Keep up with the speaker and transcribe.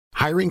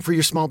Hiring for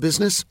your small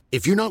business?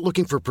 If you're not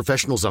looking for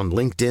professionals on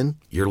LinkedIn,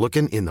 you're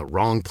looking in the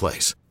wrong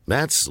place.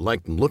 That's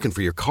like looking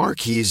for your car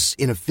keys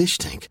in a fish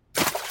tank.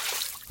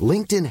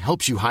 LinkedIn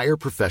helps you hire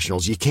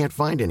professionals you can't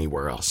find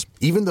anywhere else,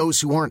 even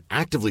those who aren't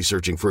actively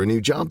searching for a new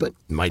job but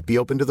might be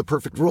open to the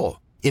perfect role.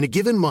 In a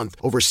given month,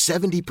 over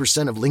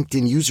 70% of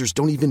LinkedIn users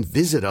don't even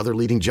visit other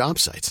leading job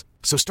sites.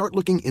 So start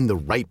looking in the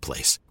right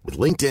place. With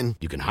LinkedIn,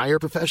 you can hire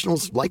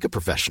professionals like a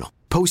professional.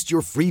 Post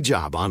your free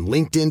job on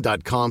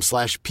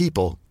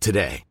linkedin.com/people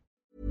today.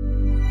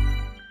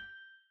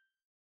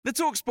 The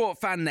TalkSport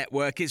Fan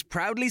Network is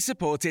proudly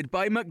supported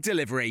by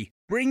McDelivery,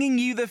 bringing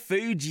you the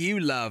food you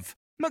love.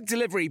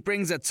 McDelivery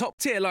brings a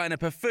top-tier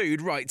lineup of food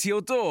right to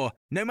your door.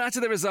 No matter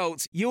the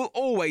result, you'll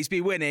always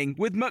be winning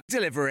with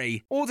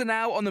McDelivery. Order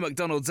now on the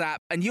McDonald's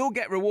app and you'll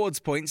get rewards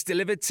points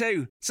delivered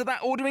too. So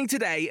that ordering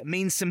today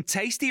means some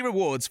tasty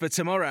rewards for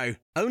tomorrow.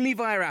 Only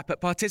via app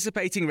at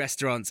participating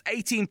restaurants.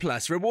 18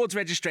 plus. Rewards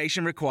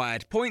registration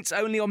required. Points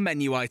only on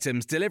menu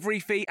items. Delivery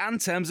fee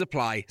and terms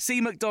apply. See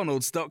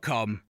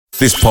mcdonalds.com.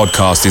 This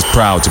podcast is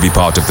proud to be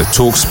part of the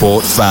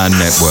TalkSport Fan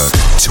Network.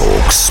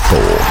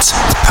 TalkSport.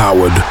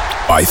 Powered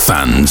by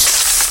fans.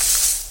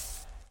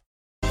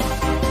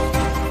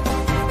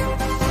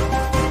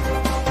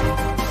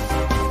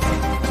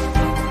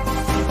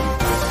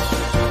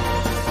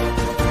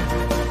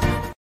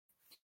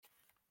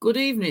 Good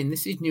evening,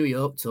 this is New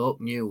York Talk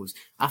News.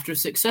 After a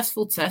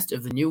successful test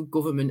of the new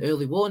government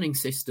early warning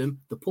system,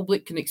 the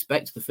public can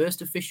expect the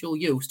first official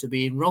use to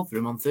be in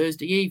Rotherham on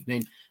Thursday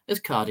evening as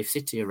Cardiff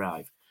City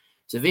arrive.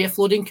 Severe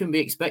flooding can be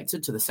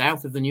expected to the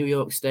south of the New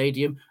York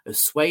Stadium as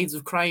swathes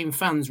of crying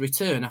fans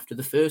return after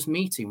the first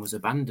meeting was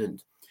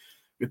abandoned.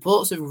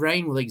 Reports of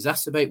rain will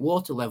exacerbate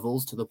water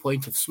levels to the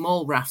point of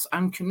small rafts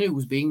and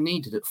canoes being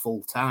needed at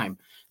full time.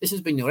 This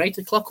has been your 8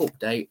 o'clock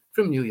update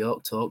from New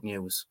York Talk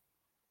News.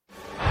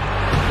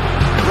 Ravel,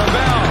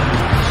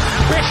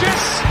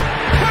 ambitious,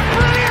 but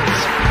brilliant!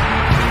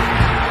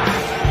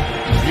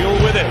 Mule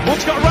with it,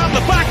 Wood's got round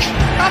the back,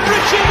 and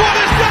Richie Wood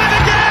has done it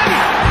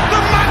again! The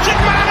Magic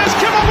Man has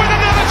come up with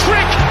another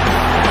trick!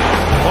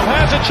 Well,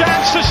 here's a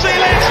chance to seal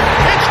it,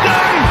 it's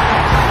done!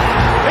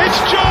 It's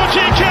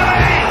Georgie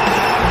Kelly!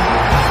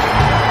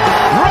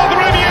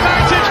 Rotherham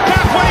United's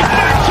pathway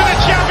back to the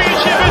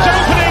championship is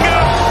opening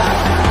up!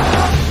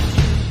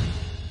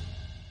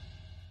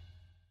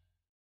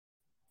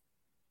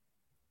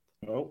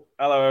 Oh,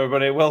 hello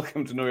everybody,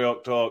 welcome to New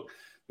York Talk.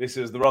 This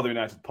is the Rotherham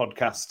United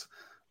podcast.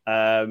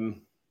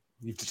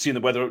 You've seen the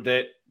weather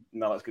update.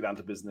 Now let's get down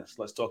to business.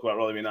 Let's talk about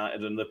Rotherham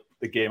United and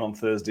the game on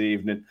Thursday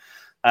evening.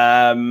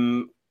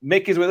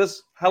 Mick is with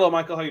us. Hello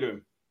Michael, how are you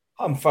doing?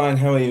 I'm fine,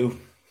 how are you?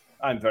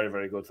 I'm very,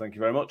 very good, thank you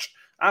very much.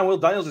 And Will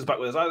Daniels is back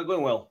with us. How's it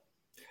going, Will?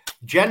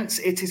 Gents,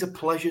 it is a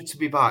pleasure to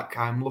be back.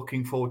 I'm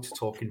looking forward to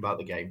talking about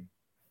the game.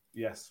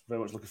 Yes, very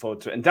much looking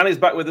forward to it. And Danny's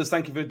back with us.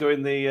 Thank you for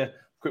doing the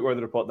quick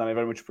weather report, Danny.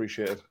 Very much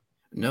appreciated.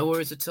 No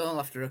worries at all.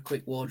 After a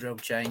quick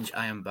wardrobe change,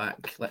 I am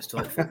back. Let's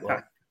talk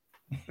football.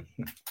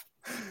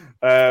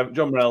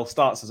 John Morell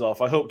starts us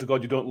off. I hope to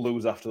God you don't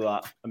lose after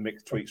that and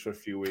make tweets for a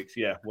few weeks.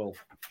 Yeah, well,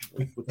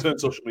 we'll turn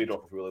social media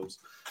off if we lose.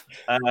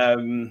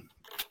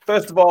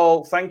 First of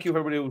all, thank you for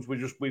everybody who's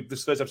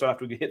this first episode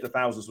after we hit the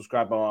 1,000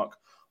 subscriber mark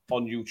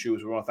on YouTube.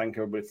 So we want to thank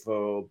everybody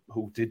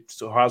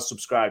who has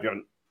subscribed.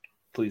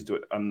 Please do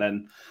it, and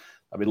then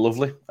that'd be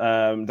lovely.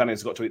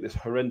 Danny's got to eat this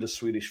horrendous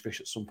Swedish fish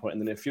at some point in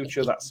the near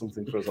future. That's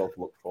something for us all to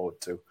look forward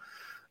to.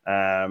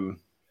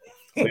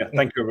 So yeah,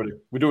 thank you, everybody.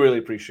 We do really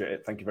appreciate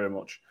it. Thank you very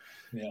much.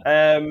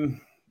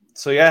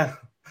 Yeah.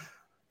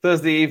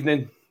 Thursday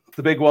evening,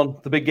 the big one,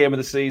 the big game of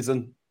the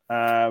season.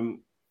 Mick,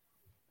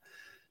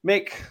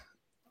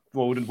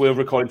 we're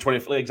recording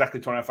exactly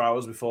 24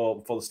 hours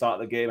before the start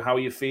of the game. How are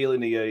you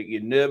feeling? Are you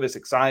nervous,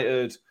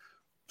 excited,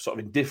 sort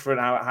of indifferent?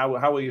 How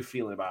are you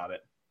feeling about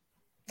it?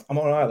 I'm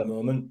all right at the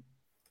moment.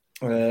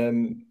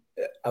 I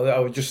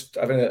was just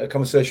having a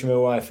conversation with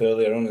my wife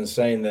earlier on and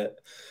saying that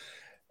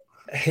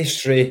the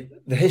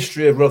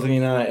history of Rotherham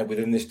United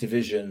within this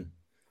division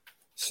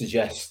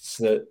suggests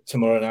that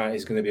tomorrow night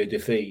is going to be a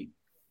defeat.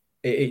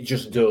 It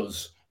just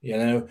does. You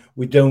know,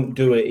 we don't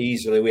do it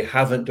easily. We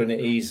haven't done it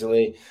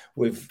easily.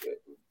 We've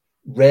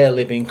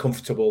rarely been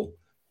comfortable,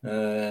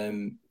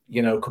 coming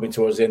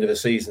towards the end of the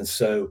season.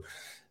 So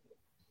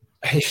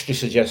history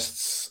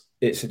suggests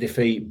it's a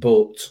defeat,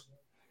 but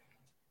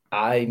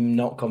I'm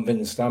not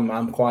convinced.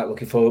 I'm quite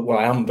looking forward. Well,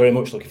 I am very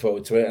much looking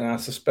forward to it, and I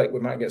suspect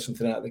we might get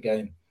something out of the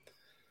game.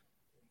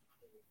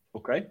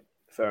 Okay,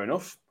 fair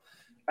enough.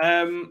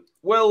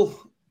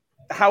 Well,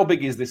 how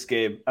big is this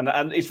game?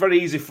 And it's very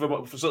easy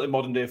for certainly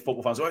modern day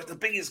football fans. Oh, it's the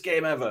biggest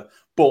game ever.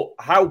 But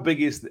how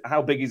big is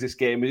this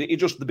game? Is it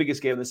just the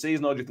biggest game of the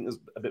season, or do you think there's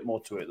a bit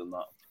more to it than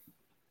that?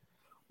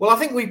 Well, I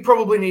think we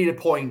probably need a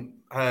point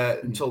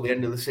until the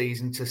end of the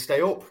season to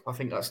stay up. I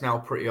think that's now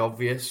pretty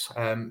obvious.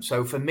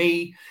 So for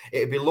me,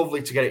 it'd be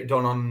lovely to get it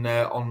done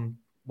on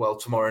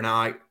tomorrow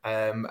night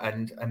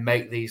and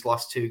make these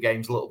last two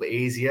games a little bit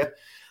easier.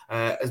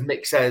 As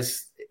Mick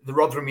says, the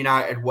Rotherham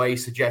United way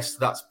suggests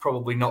that's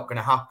probably not going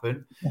to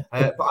happen.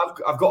 But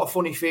I've got a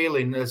funny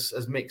feeling, as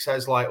Mick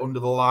says, like under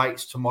the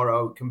lights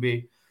tomorrow can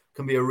be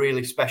a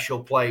really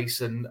special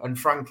place. And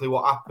frankly,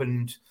 what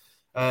happened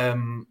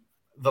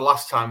the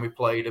last time we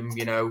played them,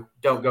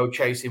 don't go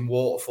chasing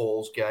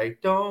waterfalls, Gay.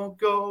 Don't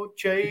go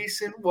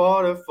chasing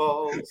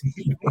waterfalls.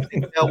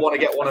 They'll want to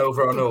get one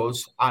over on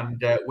us,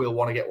 and we'll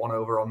want to get one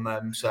over on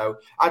them. So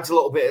adds a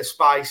little bit of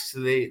spice to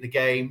the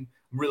game.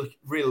 I'm really,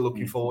 really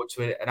looking forward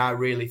to it, and I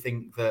really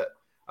think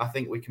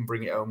we can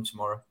bring it home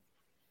tomorrow.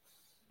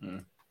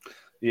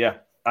 Yeah,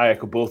 I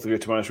echo both of you,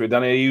 to be honest with you.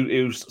 Danny, are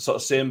you sort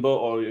of same boat,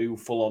 or are you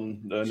full on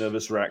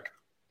nervous wreck?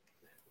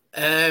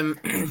 I'm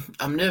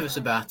nervous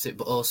about it,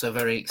 but also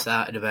very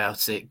excited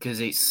about it because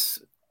it's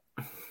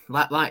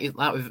like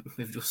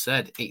we've just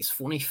said. It's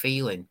funny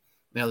feeling.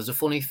 There's a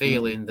funny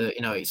feeling that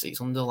it's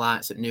under the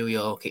lights at New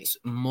York. It's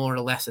more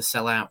or less a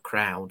sellout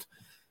crowd,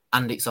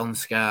 and it's on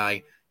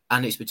Sky,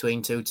 and it's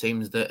between two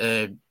teams that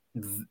are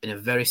in a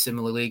very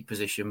similar league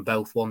position,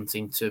 both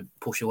wanting to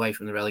push away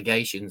from the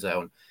relegation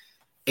zone.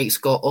 It's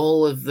got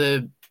all of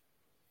the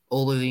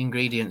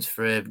ingredients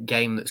for a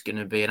game that's going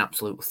to be an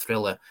absolute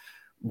thriller,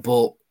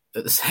 but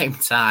at the same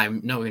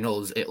time, knowing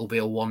us, it'll be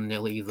a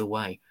 1-0 either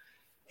way.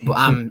 But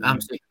I'm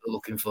super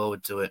looking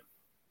forward to it.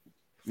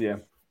 Yeah.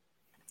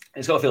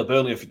 It's got to feel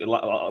Burnley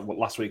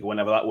last week or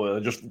whenever that were.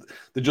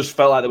 They just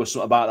felt like there was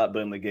something about that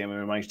Burnley game,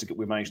 and we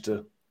managed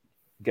to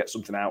get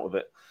something out of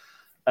it.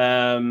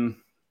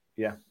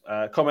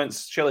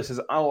 Comments. Shelley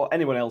says,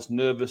 anyone else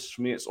nervous?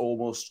 For me, it's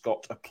almost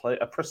got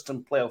a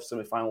Preston playoff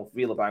semi-final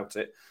feel about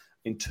it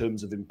in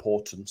terms of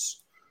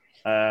importance.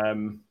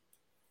 For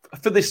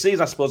this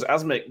season, I suppose it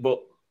has, Mick, but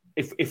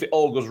if it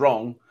all goes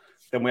wrong,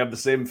 then we have the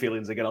same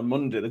feelings again on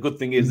Monday. The good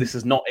thing is this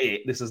is not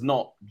it. This is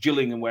not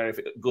Gillingham where if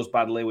it goes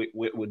badly,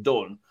 we're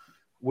done.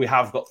 We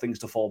have got things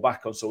to fall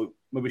back on, so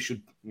maybe we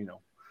should,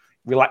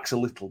 relax a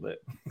little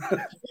bit.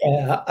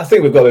 Yeah, I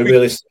think we've got to be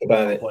realistic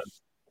about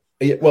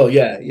it. Well,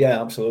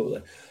 yeah,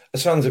 absolutely.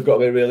 As fans have got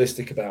to be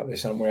realistic about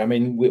this, haven't we? I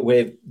mean,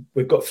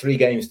 we've got 3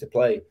 games to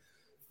play,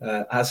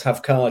 as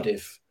have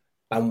Cardiff,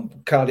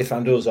 and Cardiff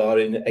and us are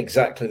in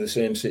exactly the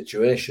same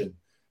situation,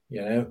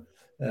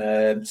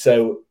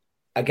 So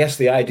I guess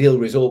the ideal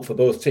result for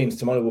both teams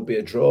tomorrow would be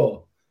a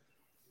draw,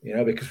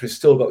 because we've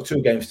still got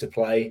 2 games to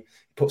play. It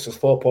puts us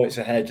 4 points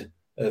ahead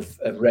of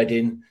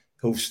Reading,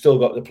 who've still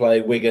got to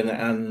play Wigan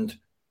and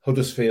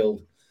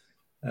Huddersfield.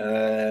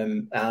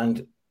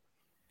 And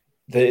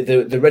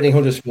the Reading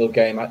Huddersfield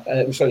game,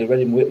 the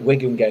Reading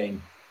Wigan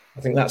game,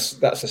 I think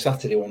that's a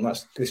Saturday one.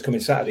 That's this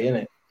coming Saturday, isn't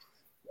it?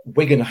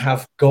 Wigan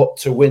have got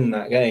to win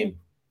that game.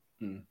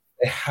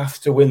 They have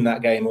to win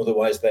that game,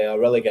 otherwise they are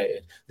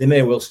relegated. They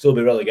may well still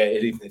be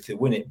relegated even if they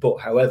win it, but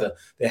however,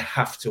 they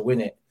have to win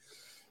it.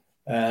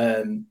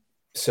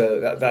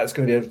 So that's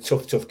going to be a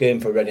tough game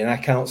for Reading. I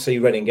can't see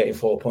Reading getting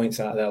 4 points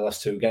out of their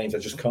last 2 games. I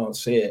just can't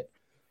see it.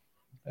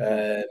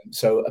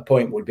 So a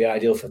point would be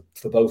ideal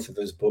for both of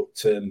us.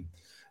 But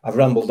I've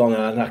rambled on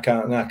and I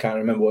can't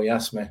remember what you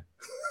asked me.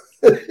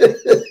 You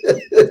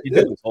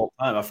did this all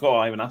the time. I forgot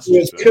I even asked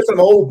you. Because I'm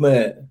old,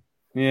 mate.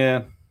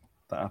 Yeah,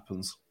 that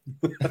happens.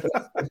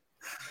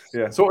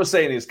 Yeah, so what we're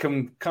saying is,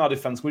 come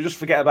Cardiff fans, can we just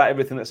forget about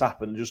everything that's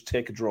happened and just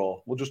take a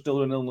draw? We'll just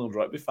do a 0-0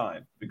 draw. It'll be fine.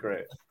 It'll be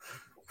great.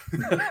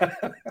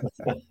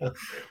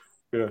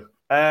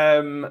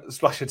 Yeah.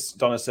 Splash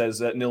Donna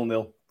says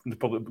 0-0.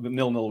 Probably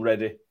 0-0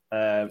 ready.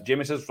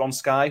 Jamie says on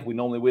Sky. We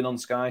normally win on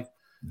Sky.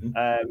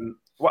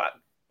 What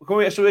can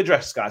we actually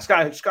address Sky?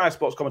 Sky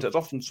Sports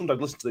commentators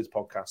sometimes listen to these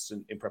podcasts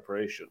in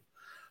preparation.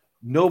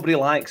 Nobody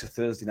likes a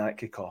Thursday night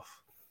kickoff.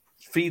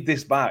 Feed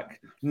this back.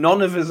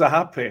 None of us are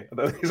happy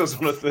that this is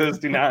on a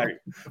Thursday night.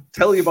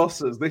 Tell your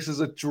bosses this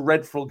is a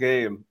dreadful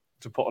game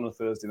to put on a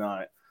Thursday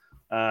night.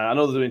 I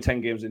know they're doing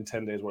 10 games in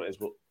 10 days, what it is,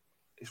 but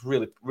it's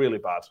really, really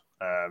bad.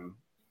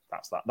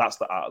 That's that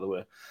out of the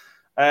way.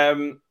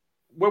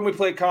 When we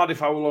played Cardiff,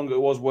 how long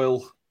it was,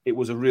 Will, it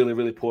was a really,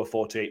 really poor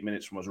 48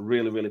 minutes from us, a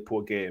really, really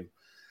poor game.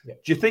 Yeah.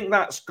 Do you think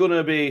that's going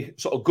to be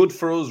sort of good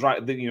for us,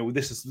 right?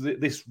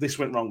 This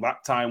went wrong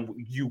that time.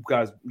 You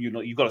guys,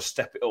 you've got to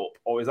step it up,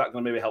 or is that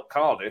going to maybe help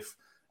Cardiff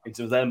in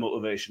terms of their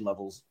motivation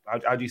levels?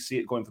 How do you see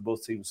it going for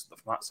both teams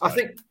from that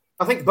side?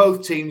 I think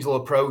both teams will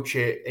approach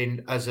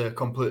it as a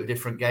completely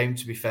different game,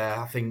 to be fair.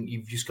 I think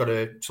you've just got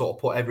to sort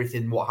of put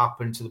everything what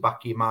happened to the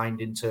back of your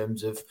mind in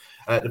terms of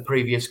the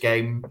previous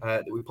game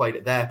that we played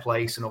at their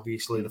place and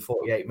obviously the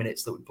 48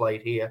 minutes that we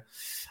played here.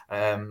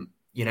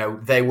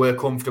 They were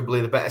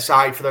comfortably the better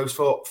side for those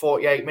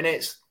 48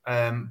 minutes.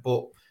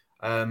 But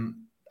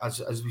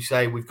as we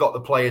say, we've got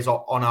the players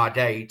on our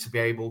day to be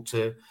able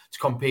to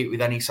compete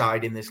with any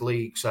side in this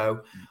league.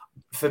 So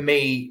for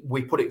me,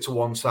 we put it to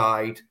one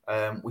side.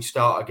 We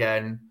start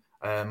again.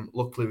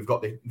 Luckily, we've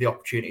got the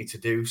opportunity to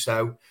do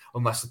so,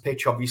 unless the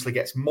pitch obviously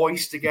gets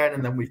moist again,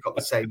 and then we've got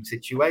the same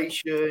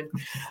situation.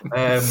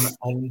 We'll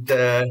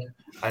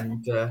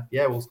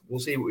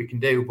see what we can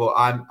do. But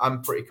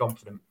I'm pretty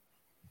confident.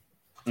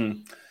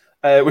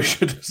 We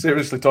should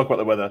seriously talk about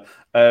the weather.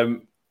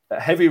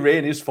 Heavy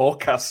rain is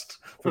forecast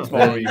for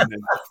tomorrow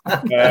evening.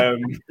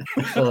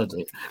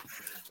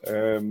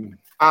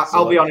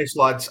 I'll be honest,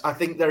 lads. I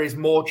think there is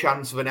more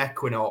chance of an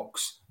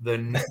equinox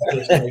than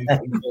this game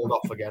being called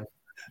off again.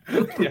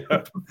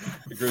 Yeah,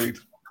 agreed.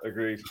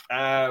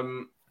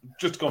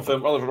 Just to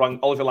confirm,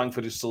 Oliver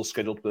Langford is still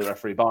scheduled to be the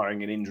referee,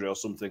 barring an injury or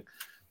something.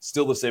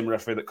 Still the same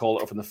referee that called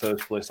it off in the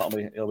first place.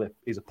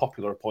 He's a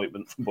popular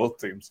appointment from both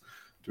teams,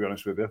 to be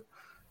honest with you.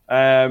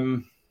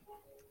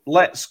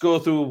 Let's go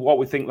through what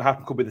we think will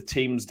happen could be the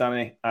teams,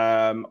 Danny.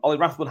 Ollie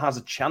Rathbone has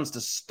a chance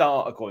to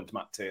start, according to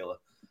Matt Taylor.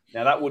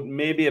 Now, that would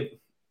maybe a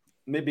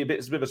bit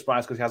of a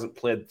surprise because he hasn't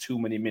played too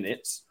many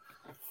minutes.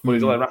 But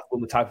is Ollie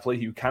Rathbone the type of player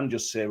you can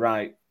just say,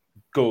 right,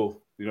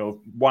 go,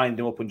 wind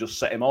him up and just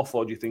set him off?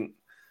 Or do you think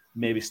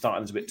maybe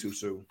starting is a bit too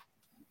soon?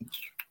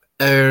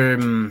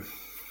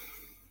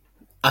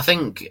 I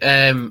think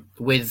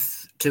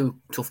with two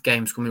tough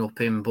games coming up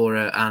in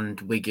Borough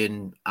and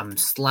Wigan, I'm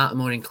slightly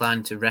more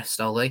inclined to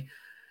rest Ollie.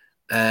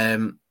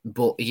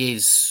 But he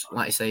is,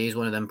 like I say, he's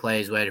one of them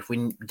players where if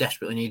we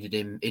desperately needed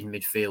him in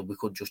midfield, we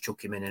could just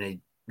chuck him in and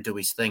he'd do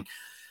his thing.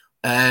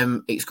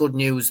 It's good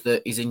news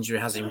that his injury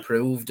has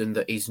improved and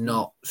that he's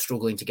not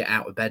struggling to get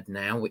out of bed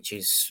now, which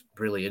is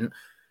brilliant.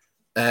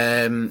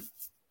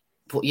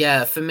 But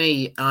yeah, for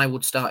me, I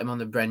would start him on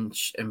the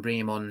bench and bring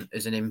him on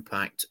as an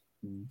impact.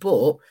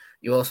 But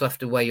you also have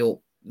to weigh up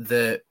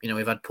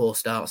we've had poor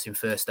starts in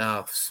first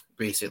halves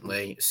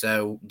recently.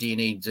 So do you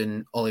need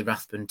an Ollie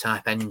Rathbone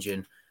type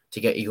engine to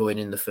get you going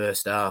in the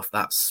first half?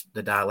 That's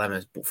the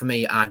dilemma. But for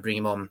me, I'd bring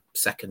him on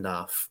second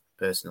half,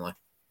 personally.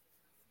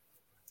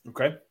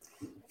 Okay,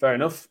 fair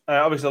enough.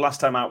 Obviously, the last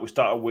time out, we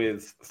started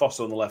with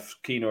Foster on the left,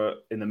 Keano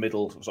in the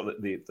middle, sort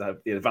of the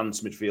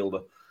advanced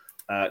midfielder,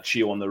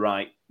 Chio on the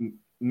right,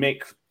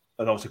 Mick,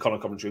 and obviously Connor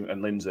Coventry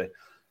and Lindsay.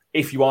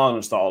 If you are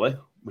going to start Ollie,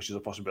 which is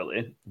a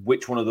possibility,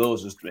 which one of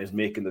those is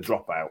making the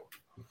dropout?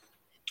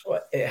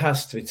 Well, it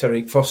has to be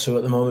Tariq Foster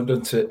at the moment,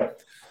 doesn't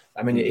it?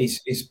 I mean,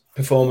 his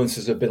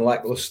performances have been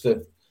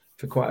lacklustre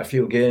for quite a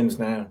few games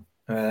now.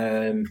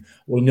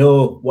 We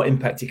know what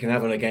impact he can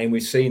have on a game.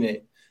 We've seen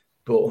it.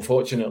 But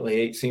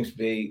unfortunately, it seems to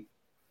be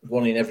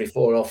one in every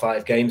 4 or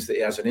 5 games that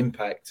he has an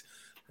impact.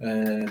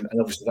 And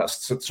obviously,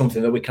 that's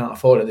something that we can't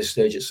afford at this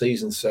stage of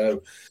season.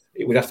 So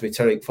it would have to be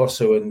Tariq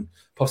Foster and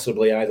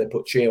possibly either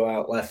put Chio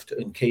out left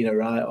and Keano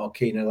right, or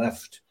Keano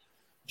left,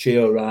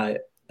 Chio right.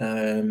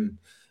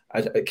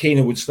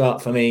 Keano would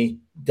start for me,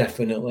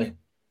 definitely.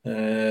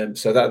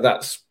 So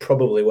that's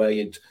probably where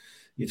you'd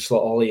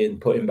slot Ollie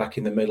and put him back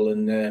in the middle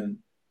and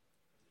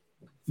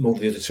move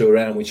the other two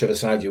around, whichever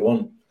side you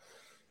want.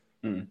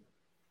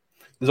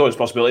 There's always a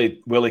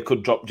possibility Willie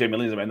could drop Jamie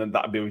Lindsay, and then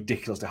that'd be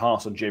ridiculously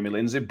harsh on Jamie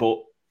Lindsay. But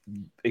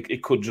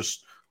it could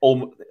just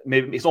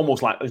maybe it's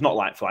almost like it's not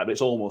like for like, but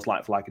it's almost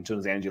like for like in terms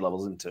of the energy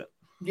levels, isn't it?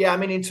 Yeah, I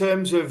mean, in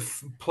terms of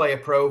player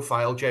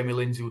profile, Jamie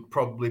Lindsay would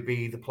probably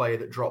be the player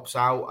that drops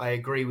out. I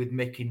agree with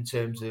Mick in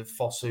terms of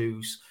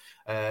Fosu's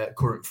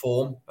current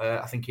form.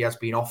 I think he has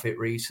been off it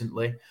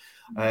recently.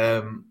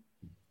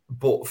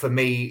 But for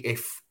me,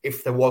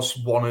 if there was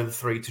one of the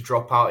three to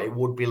drop out, it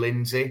would be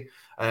Lindsay.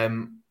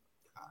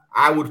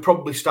 I would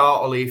probably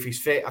start Ollie if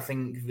he's fit. I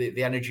think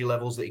the energy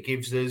levels that he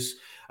gives us,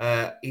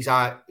 he's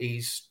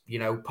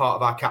part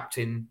of our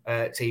captain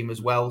team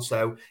as well.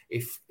 So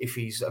if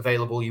he's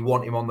available, you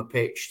want him on the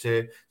pitch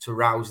to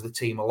rouse the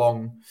team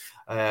along.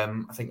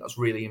 I think that's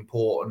really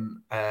important.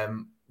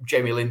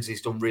 Jamie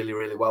Lindsay's done really,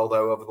 really well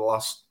though over the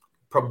last,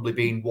 probably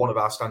been one of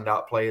our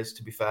standout players,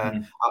 to be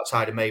fair,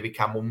 outside of maybe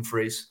Cam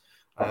Humphreys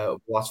over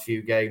the last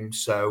few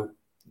games. So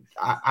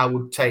I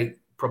would take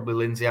probably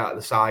Lindsay out of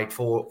the side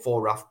for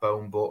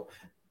Rathbone, but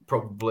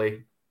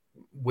probably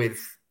with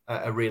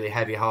a really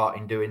heavy heart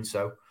in doing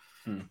so.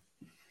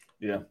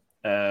 Yeah.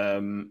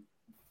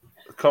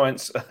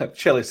 Comments.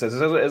 Shelley says,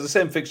 has the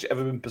same fixture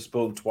ever been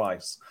postponed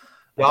twice?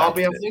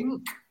 Derby, I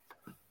think.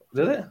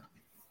 Did it?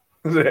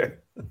 Did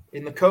it?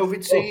 In the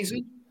COVID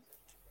season?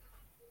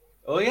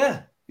 Oh,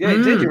 yeah. Yeah,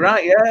 it did. You're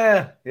right.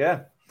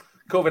 Yeah.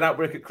 COVID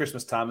outbreak at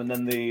Christmas time, and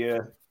then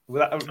the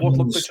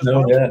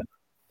snow, yeah.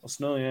 Oh,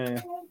 snow,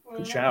 yeah.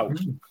 Good shout.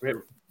 Great.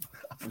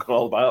 I forgot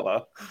all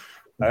about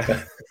that.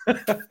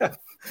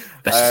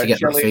 Best to get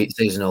the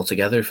season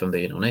altogether, if I'm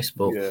being honest.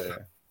 But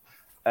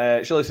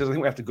Shelley says, I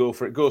think we have to go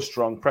for it. Go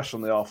strong, pressure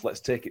on the off. Let's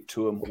take it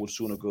to them. We'll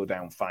sooner go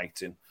down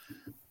fighting.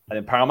 And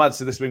then Paramad,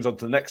 so this brings on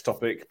to the next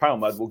topic.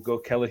 Paramad will go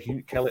Kelly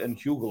and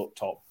Hugill up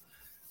top.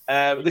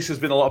 This has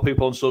been a lot of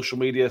people on social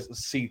media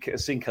seen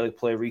Kelly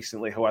play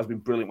recently, who has been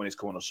brilliant when he's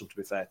coming on sub, to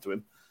be fair to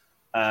him.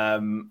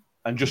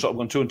 And just sort of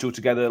going 2 and 2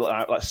 together.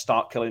 Let's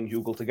start Kelly and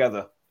Hugill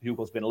together.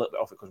 Hugo's been a little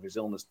bit off it because of his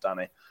illness,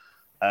 Danny.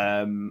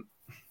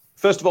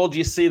 First of all, do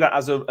you see that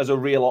as a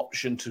real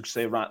option to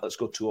say, right, let's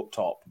go 2 up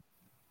top?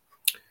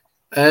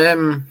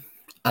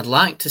 I'd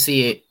like to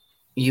see it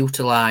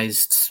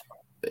utilised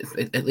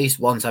at least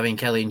once, having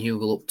Kelly and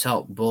Hugill up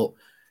top, but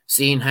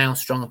seeing how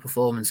strong a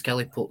performance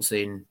Kelly puts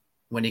in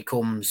when he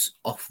comes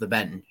off the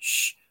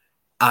bench,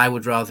 I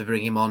would rather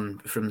bring him on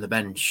from the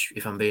bench,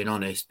 if I'm being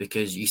honest,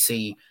 because you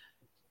see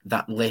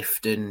that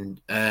lift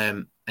and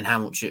and how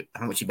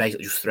much he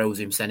basically just throws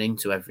himself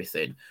into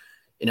everything.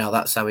 You know,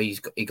 that's how he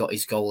got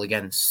his goal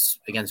against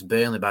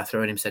Burnley, by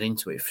throwing himself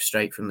into it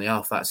straight from the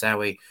off. That's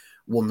how he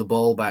won the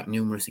ball back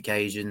numerous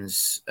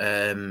occasions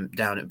down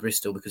at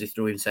Bristol, because he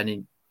threw himself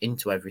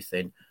into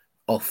everything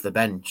off the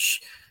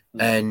bench.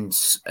 And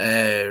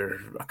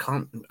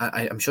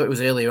I'm sure it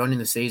was earlier on in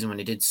the season when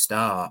he did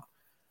start,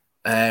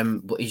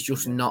 but he's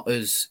just not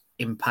as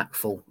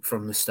impactful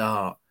from the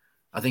start.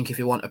 I think if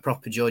you want a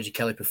proper Georgie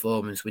Kelly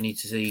performance, we need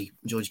to see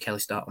Georgie Kelly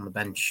start on the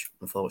bench,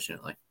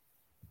 unfortunately.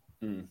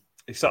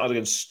 He started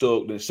against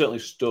Stoke, and certainly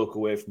Stoke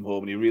away from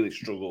home, and he really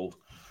struggled.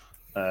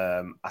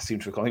 I seem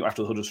to recall, I think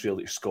after the Huddersfield,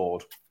 he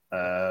scored.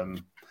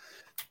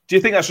 Do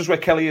you think that's just where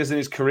Kelly is in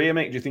his career,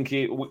 mate? Do you think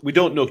we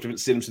don't know because we haven't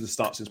seen him since the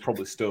start, since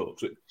probably Stoke.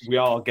 So we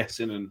are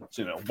guessing and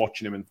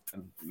watching him and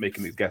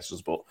making these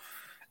guesses. But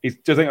do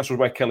you think that's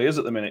where Kelly is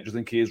at the minute? Do you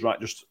think he is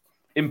right, just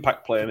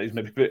impact player? And he's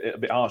maybe a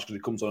bit harsh because he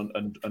comes on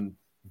and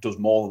does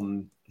more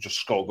than just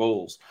score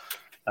goals.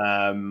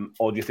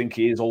 Or do you think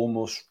he is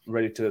almost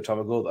ready to have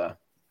a go there?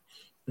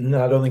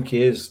 No, I don't think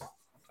he is.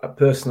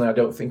 Personally, I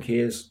don't think he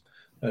is.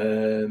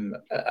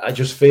 I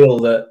just feel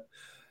that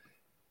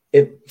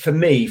for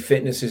me,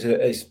 fitness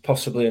is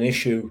possibly an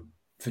issue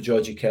for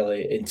Georgie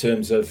Kelly in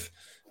terms of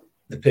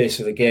the pace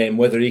of the game.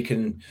 Whether he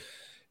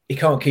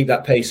can't keep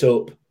that pace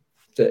up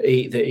that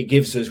he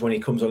gives us when he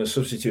comes on a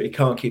substitute. He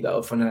can't keep that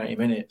up for 90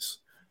 minutes.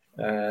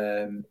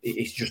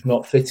 He's just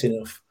not fit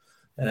enough.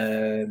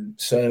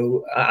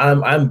 So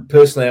I'm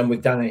personally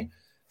with Danny.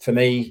 For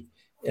me,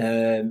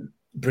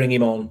 bring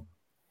him on,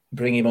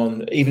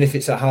 even if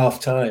it's at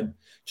half time.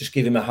 Just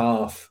give him a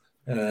half.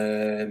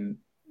 And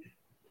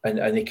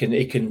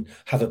he can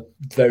have a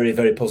very,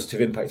 very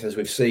positive impact, as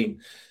we've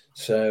seen.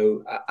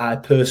 So I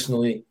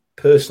personally,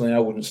 I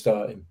wouldn't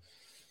start him.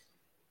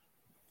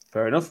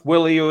 Fair enough.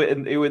 Will, are you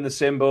in the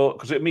same boat?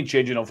 Because it means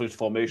changing on his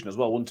formation as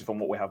well, wouldn't it, from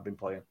what we have been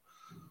playing?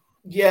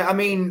 Yeah, I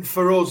mean,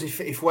 for us,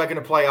 if we're going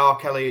to play R.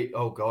 Kelly,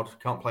 oh God,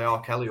 can't play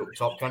R. Kelly up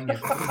top, can you?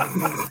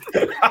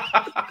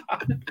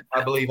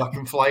 I believe I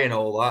can fly and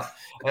all that.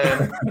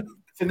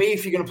 For me,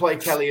 if you're going to play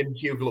Kelly and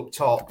Hugill up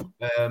top,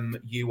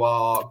 you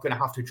are going to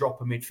have to drop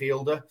a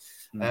midfielder.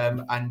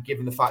 And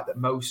given the fact that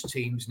most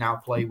teams now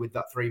play with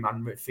that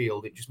three-man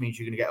midfield, it just means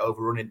you're going to get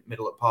overrun in the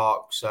middle at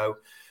Park. So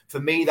for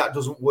me, that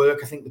doesn't work.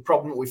 I think the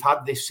problem that we've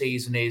had this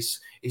season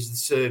is the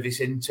service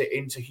into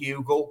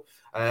Hugill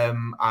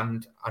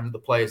and the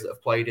players that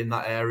have played in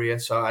that area.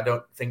 So I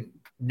don't think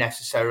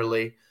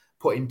necessarily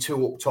putting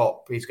two up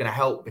top is going to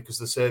help, because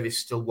the service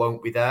still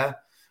won't be there,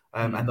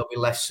 and there'll be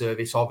less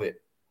service of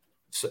it.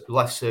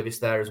 Less service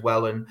there as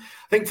well. And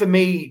I think for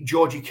me,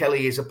 Georgie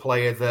Kelly is a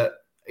player that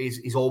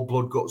is all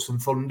blood, guts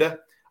and thunder.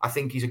 I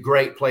think he's a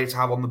great player to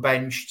have on the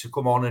bench, to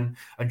come on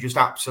and just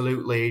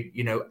absolutely,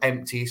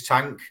 empty his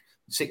tank.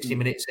 60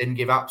 minutes in,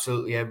 give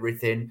absolutely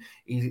everything.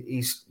 He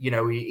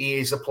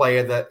is a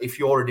player that if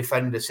you're a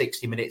defender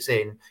 60 minutes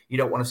in, you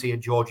don't want to see a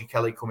Georgie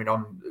Kelly coming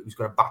on who's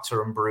going to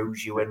batter and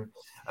bruise you and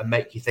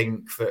make you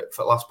think for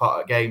the last part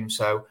of the game.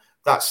 So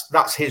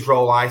that's his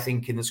role, I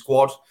think, in the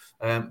squad.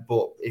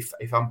 But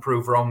if I'm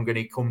proved wrong and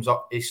he comes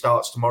up, he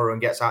starts tomorrow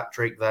and gets hat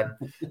trick, then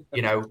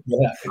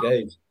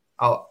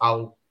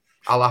I'll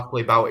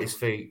happily bow at his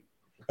feet.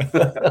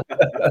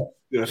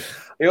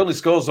 He only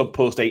scores on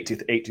post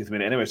 80th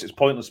minute anyway, so it's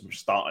pointless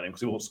starting him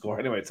because he won't score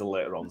anyway until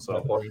later on.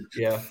 So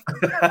yeah.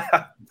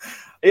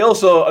 He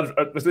also,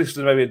 this is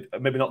maybe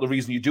not the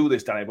reason you do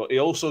this, Danny, but he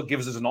also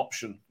gives us an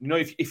option.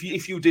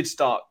 If you did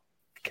start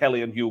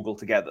Kelly and Hugill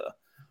together,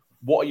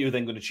 what are you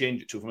then going to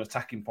change it to from an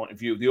attacking point of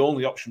view? The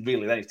only option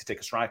really then is to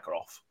take a striker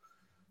off,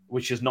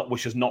 which is not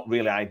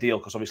really ideal,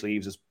 because obviously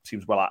Eves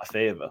seems well out of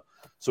favour.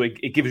 So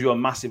it gives you a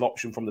massive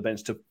option from the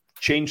bench to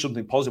change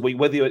something positive.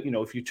 Whether if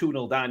you're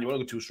 2-0 down, you want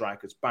to go two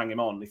strikers, bang him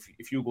on.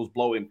 If Hugill's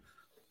blowing,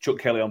 chuck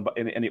Kelly on,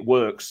 and it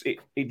works. It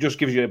just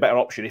gives you a better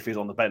option if he's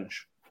on the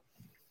bench.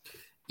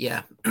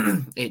 Yeah,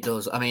 it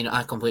does. I mean,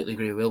 I completely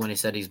agree with Will when he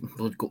said he's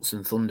blood, guts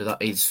and thunder.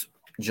 That is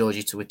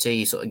Georgie to a T.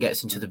 He sort of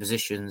gets into the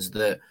positions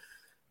that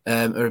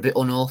are a bit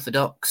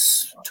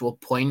unorthodox to a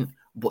point,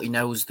 but he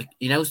knows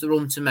the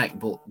run to make,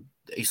 but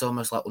it's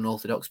almost like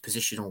unorthodox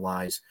positional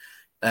wise.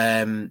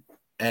 And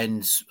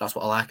that's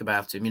what I like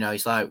about him.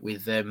 He's like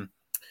with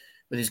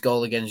his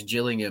goal against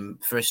Gillingham,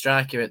 for a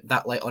striker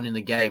that late on in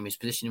the game, his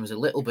positioning was a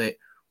little bit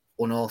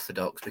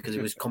unorthodox because he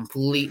was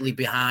completely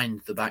behind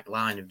the back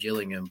line of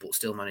Gillingham, but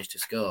still managed to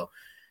score.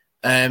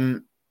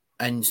 And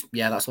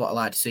yeah, that's what I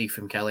like to see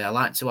from Kelly. I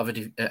like to have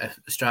a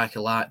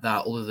striker like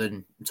that, other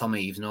than Tom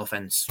Eves, no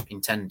offence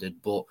intended,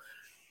 but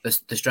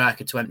the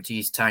striker to empty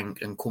his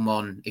tank and come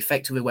on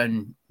effectively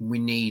when we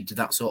need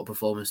that sort of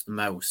performance the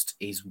most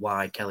is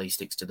why Kelly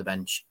sticks to the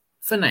bench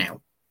for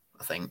now,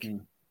 I think.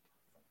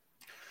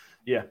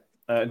 Yeah.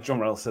 John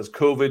Morell says,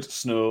 COVID,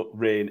 snow,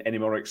 rain, any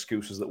more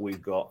excuses that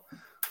we've got?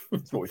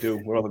 That's what we do.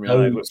 We're other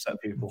than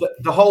upset people.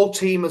 The whole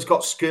team has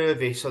got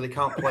scurvy, so they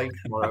can't play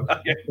tomorrow.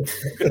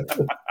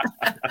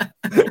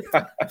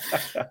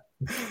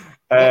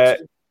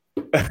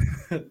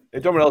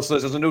 John Morell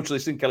says, as a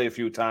neutralist, seen Kelly a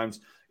few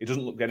times. He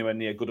doesn't look anywhere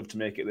near good enough to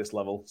make it this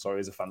level. Sorry,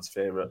 he's a fan's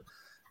favourite.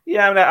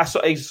 Yeah, I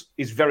mean,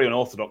 he's very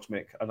unorthodox,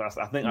 Mick, and I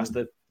think that's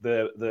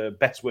the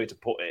best way to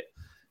put it.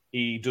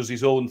 He does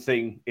his own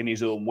thing in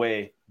his own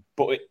way,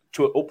 but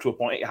up to a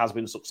point, it has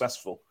been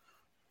successful.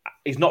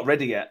 He's not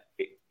ready yet.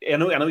 I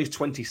know he's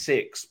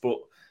 26, but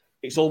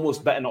it's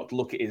almost better not to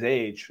look at his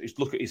age. Just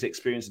look at his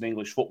experience in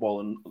English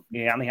football, and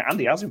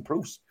he has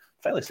improved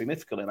fairly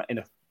significantly in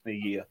a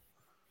year.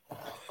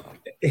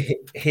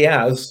 He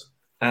has,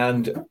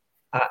 and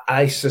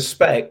I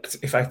suspect,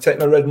 if I take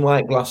my red and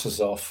white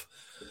glasses off,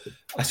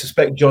 I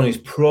suspect Johnny's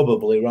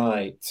probably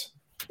right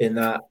in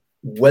that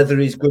whether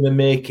he's going to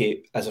make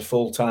it as a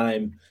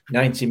full-time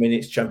 90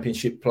 minutes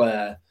championship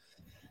player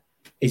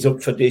is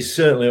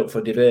certainly up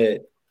for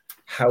debate.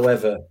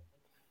 However,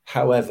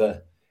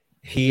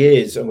 he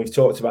is, and we've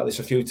talked about this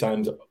a few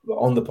times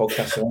on the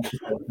podcast and off the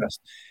podcast,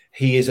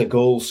 he is a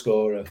goal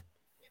scorer.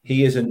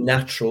 He is a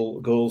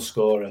natural goal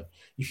scorer.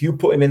 If you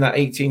put him in that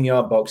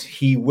 18-yard box,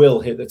 he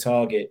will hit the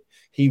target.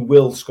 He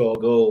will score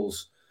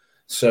goals.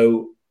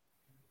 So,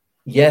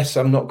 yes,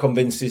 I'm not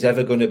convinced he's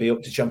ever going to be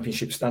up to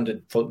championship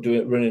standard for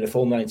running a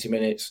full 90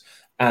 minutes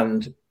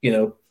and,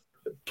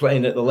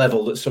 playing at the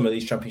level that some of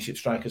these championship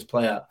strikers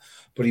play at.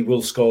 But he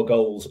will score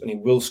goals, and he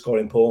will score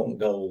important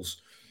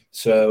goals.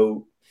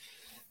 So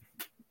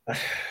I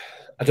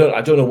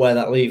don't know where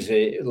that leaves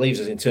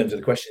us in terms of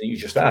the question that you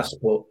just asked,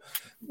 but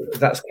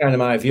that's kind of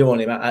my view on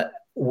him.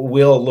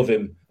 We all love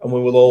him, and we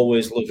will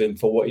always love him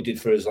for what he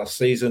did for us last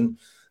season.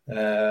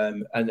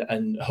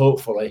 And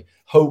hopefully,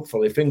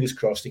 fingers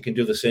crossed, he can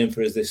do the same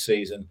for us this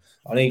season.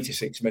 On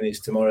 86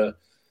 minutes tomorrow,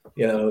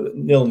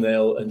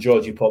 0-0, and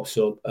Georgie pops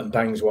up and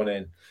bangs one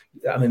in.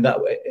 I mean, that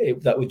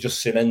would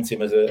just cement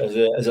him as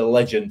a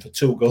legend for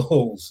 2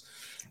 goals.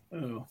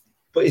 Oh.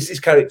 But it's his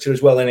character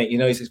as well, isn't it?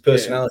 It's his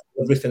personality.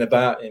 Yeah. Everything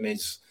about him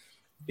is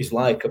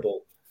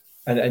likable,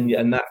 and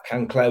that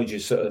can cloud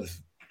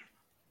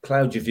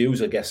your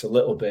views, I guess, a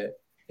little bit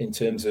in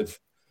terms of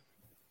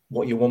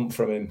what you want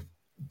from him.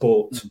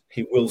 But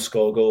he will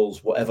score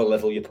goals, whatever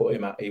level you put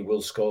him at. He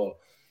will score.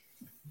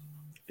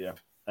 Yeah.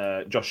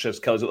 Josh says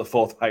Kelly's got the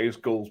 4th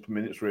highest goals per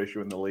minutes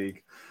ratio in the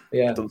league.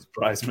 Yeah, doesn't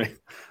surprise me.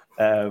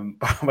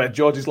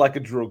 George is like a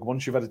drug.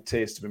 Once you've had a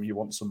taste of him, you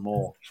want some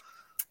more,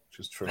 which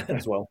is true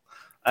as well.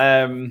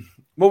 Moving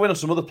on to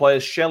some other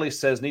players, Shelley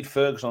says, need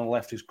Ferguson on the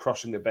left, who's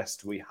crossing the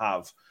best we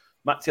have.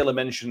 Matt Taylor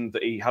mentioned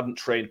that he hadn't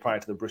trained prior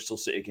to the Bristol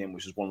City game,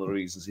 which is one of the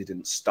reasons he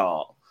didn't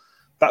start.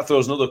 That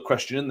throws another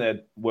question in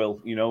there.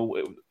 Well,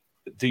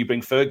 do you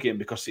bring Fergie in?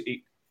 Because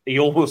he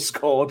almost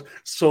scored,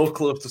 so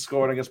close to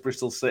scoring against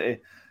Bristol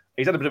City.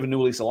 He's had a bit of a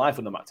new lease of life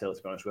under Matt Taylor,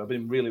 to be honest with you. I've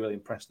been really, really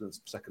impressed in the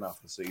second half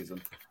of the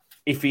season.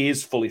 If he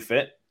is fully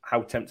fit,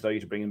 how tempted are you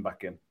to bring him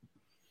back in?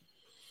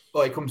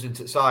 Well, he comes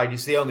into the side.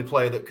 He's the only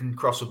player that can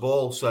cross a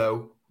ball,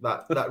 so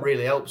that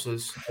really helps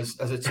us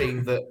as a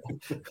team. That,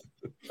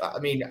 I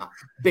mean,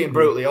 being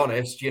brutally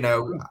honest,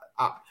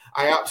 I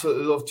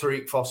absolutely love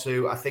Tariq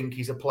Fosu. I think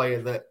he's a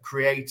player that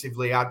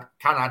creatively can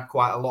add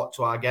quite a lot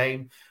to our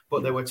game.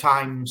 But there were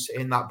times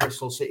in that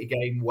Bristol City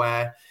game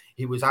where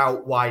he was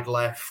out wide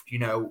left. He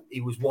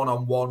was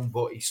 1-on-1,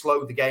 but he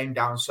slowed the game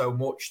down so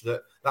much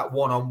that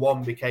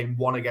 1-on-1 became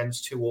 1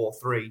 against 2 or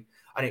 3.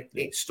 And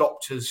it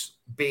stopped us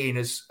being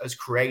as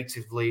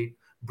creatively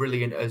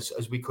brilliant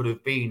as we could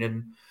have been.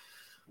 And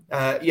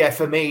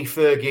for me,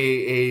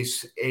 Fergie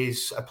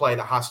is a player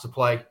that has to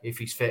play if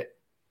he's fit,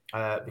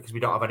 because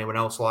we don't have anyone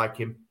else like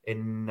him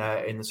in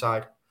the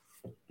side.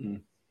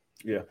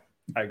 Yeah,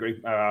 I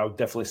agree. I'll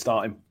definitely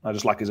start him. I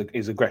just like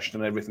his aggression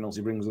and everything else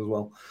he brings as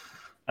well.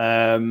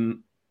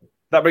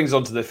 That brings us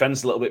on to the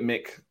defence a little bit,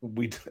 Mick.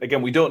 We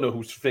don't know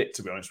who's fit,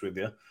 to be honest with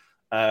you.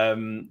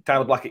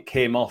 Tyler Blackett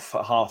came off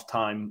at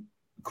half-time,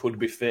 could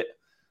be fit.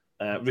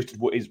 Richard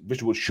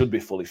Wood should be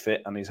fully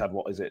fit, and he's had,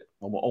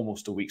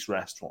 almost a week's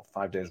rest,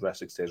 5 days rest,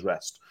 6 days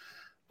rest.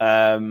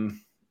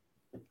 I'm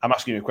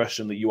asking you a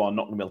question that you are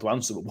not going to be able to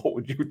answer, but what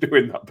would you do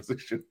in that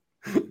position?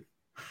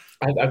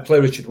 I'd play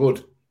Richard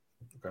Wood.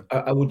 Okay.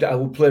 I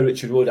would play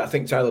Richard Wood. I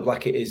think Tyler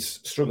Blackett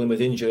is struggling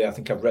with injury. I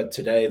think I've read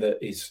today that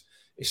he's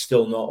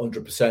still not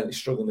 100%. He's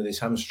struggling with his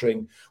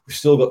hamstring. We've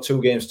still got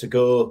 2 games to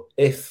go.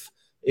 If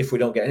we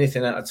don't get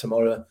anything out of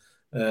tomorrow,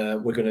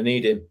 we're going to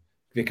need him,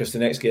 because the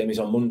next game is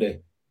on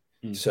Monday.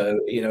 So,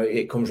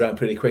 it comes around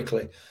pretty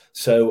quickly.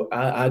 So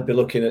I'd be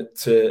looking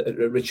at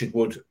Richard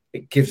Wood.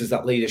 It gives us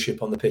that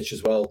leadership on the pitch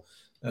as well,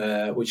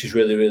 which is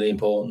really, really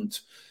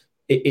important.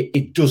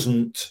 It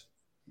doesn't...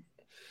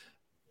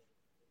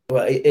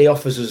 Well, he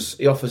offers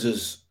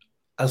us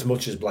as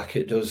much as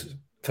Blackett does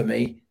for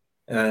me,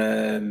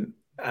 and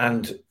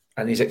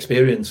his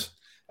experience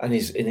and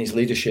his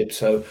leadership.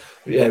 So,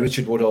 yeah,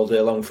 Richard Wood all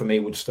day long for me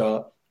would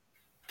start.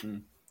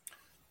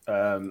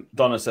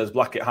 Donna says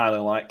Blackett highly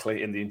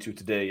likely in the interview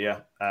today.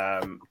 Yeah,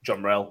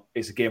 John Rell,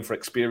 it's a game for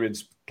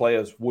experienced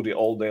players. Woody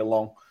all day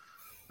long,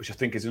 which I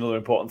think is another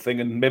important thing,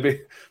 and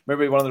maybe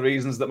one of the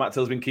reasons that Matt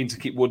Taylor's been keen to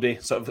keep Woody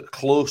sort of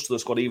close to the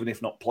squad, even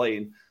if not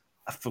playing,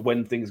 for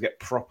when things get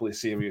properly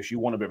serious. You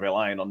want to be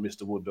relying on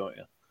Mr. Wood, don't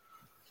you?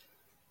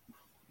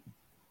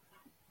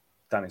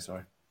 Danny,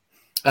 sorry.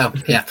 Oh,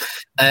 yeah.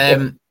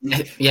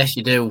 Yes,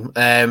 you do.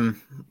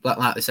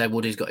 Like they said,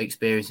 Woody's got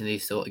experience in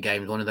these sort of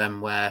games. One of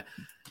them where,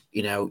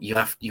 you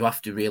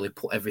have to really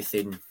put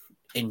everything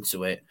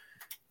into it.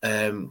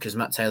 Because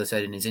Matt Taylor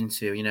said in his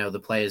interview, the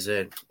players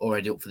are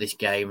already up for this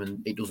game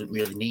and it doesn't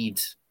really need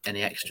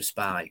any extra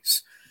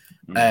spikes.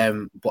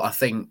 But I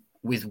think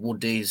with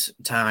Woody's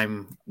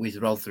time with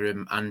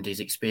Rotherham and his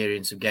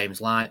experience of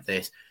games like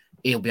this,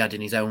 he'll be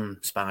adding his own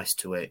spice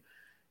to it.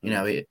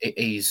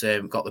 He's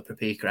got the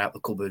paprika out the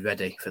cupboard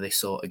ready for this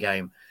sort of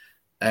game.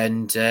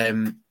 And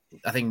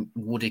I think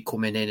Woody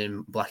coming in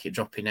and Blackett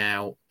dropping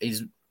out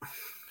is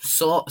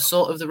sort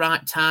of the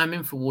right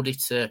timing for Woody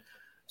to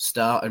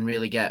start and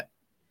really get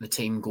the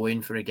team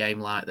going for a game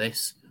like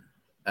this.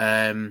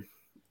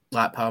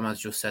 Like Palmer's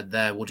just said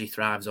there, Woody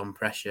thrives on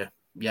pressure.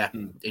 Yeah,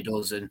 he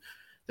does. And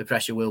the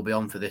pressure will be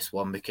on for this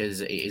one because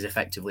it is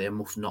effectively a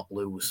must not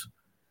lose.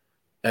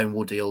 And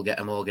Woody will get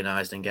them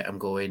organised and get them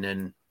going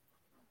and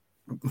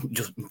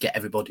just get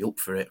everybody up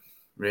for it,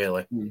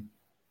 really.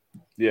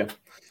 Yeah.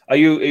 Are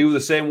you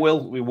the same,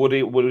 Will?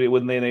 Woody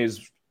within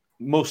his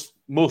most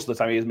of the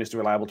time he is Mr.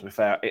 Reliable, to be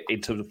fair, in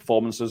terms of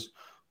performances,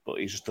 but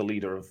he's just the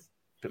leader of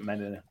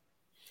men in it.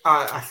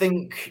 I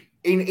think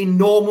in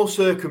normal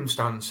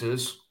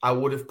circumstances, I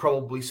would have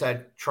probably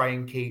said try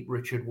and keep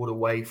Richard Wood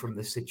away from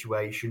the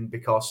situation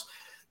because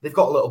they've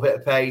got a little bit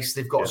of pace.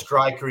 They've got a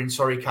striker in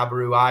Sori Kaba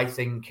who I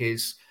think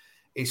is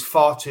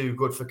far too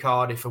good for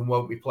Cardiff and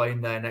won't be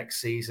playing there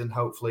next season.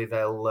 Hopefully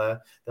they'll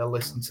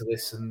listen to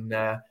this and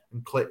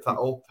clip that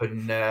up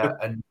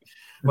and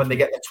when they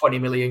get the 20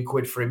 million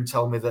quid for him,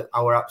 tell me that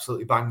I were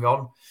absolutely bang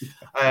on.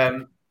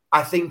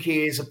 I think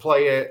he is a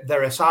player.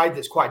 They're a side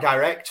that's quite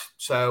direct,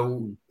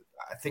 so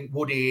I think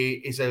Woody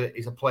is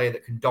a player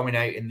that can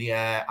dominate in the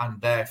air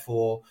and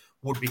therefore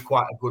would be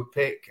quite a good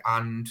pick.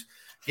 And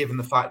given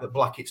the fact that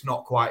Blackett's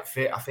not quite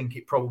fit, I think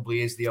it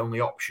probably is the only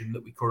option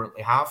that we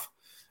currently have.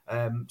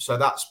 So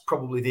that's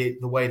probably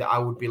the way that I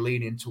would be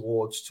leaning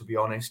towards, to be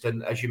honest.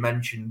 And as you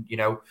mentioned,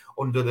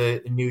 under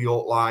the New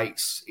York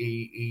lights,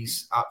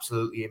 he's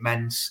absolutely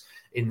immense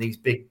in these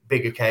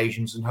big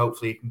occasions, and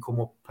hopefully he can come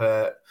up,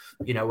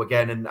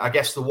 again. And I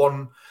guess the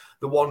one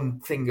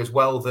thing as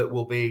well that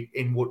will be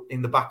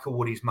in the back of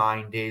Woody's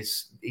mind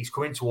is he's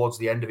coming towards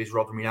the end of his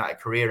Rotherham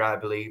United career, I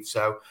believe.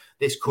 So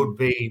this could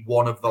be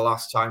one of the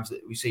last times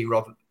that we see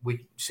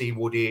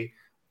Woody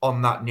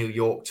on that New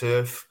York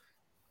turf.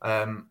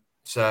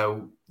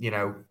 So,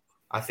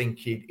 I think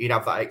he'd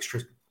have that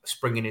extra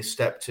spring in his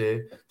step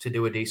to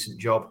do a decent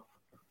job.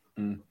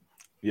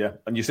 Yeah,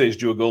 and you say it's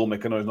Joe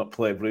Goldmick. I know he's not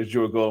played, but it's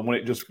Joe Goldmick.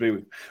 Wouldn't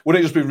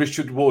it just be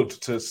Richard Wood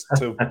to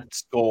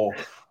score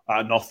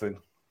at nothing?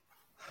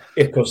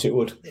 Yeah, of course it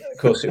would.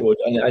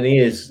 And he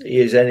is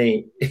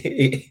any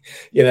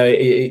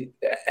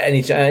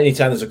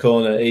time there's a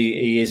corner,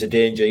 he is a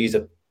danger. He's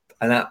an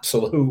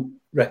absolute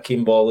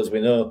wrecking ball, as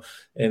we know.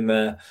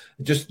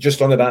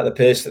 Just on about the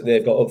pace that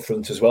they've got up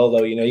front as well,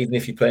 though. Even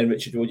if you're playing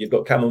Richard Wood, you've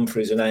got Cam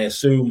Humphreys, and I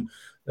assume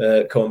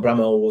Cohen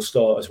Bramall will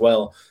start as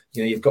well.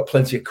 You've got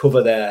plenty of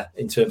cover there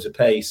in terms of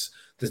pace.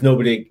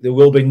 There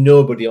will be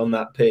nobody on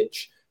that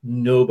pitch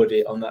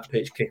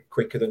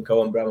quicker than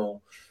Cohen Bramall.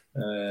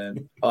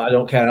 I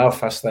don't care how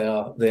fast they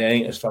are; they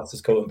ain't as fast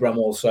as Cohen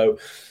Bramall. So,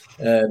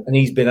 and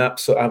he's been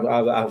absolutely.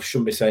 I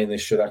shouldn't be saying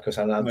this, should I? Because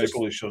I'm just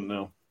probably shouldn't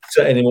know.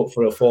 Setting him up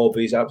for a fall,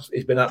 but he's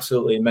been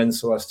absolutely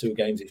immense the last 2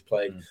 games he's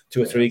played,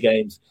 2 or 3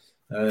 games.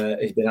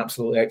 He's been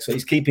absolutely excellent.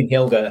 He's keeping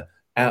Hilger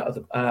out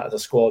of the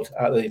squad,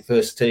 out of the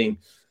first team,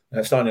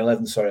 starting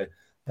 11. Sorry,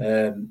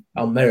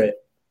 on merit,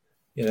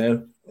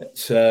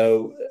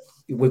 So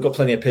we've got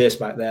plenty of pace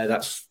back there.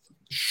 That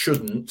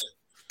shouldn't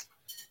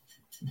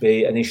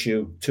be an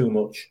issue too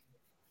much,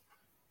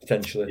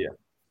 potentially. Yeah,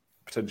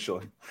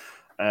 potentially.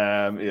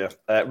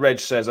 Reg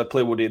says, I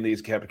play Woody in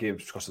these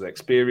games because of the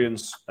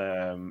experience.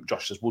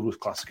 Josh says, Wood was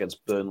class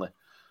against Burnley,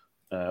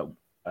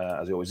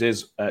 as he always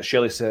is.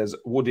 Shelley says,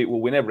 Woody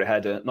will win every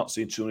header, not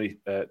seen too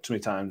many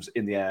times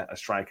in the air. A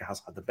striker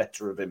has had the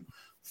better of him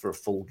for a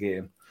full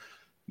game.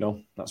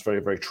 No, that's very,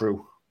 very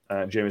true.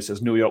 Jamie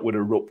says, New York would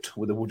erupt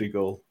with a Woody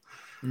goal.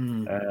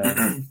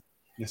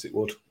 Yes, it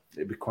would.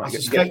 It'd be quite. I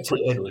suspect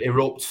it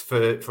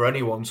erupts for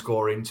anyone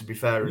scoring, to be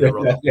fair.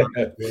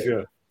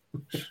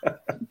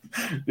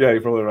 Yeah,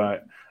 you're probably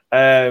right.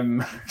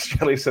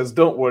 Shelley says,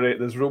 don't worry,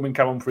 there's room in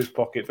Cam Humphreys'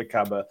 pocket for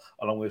Kaba,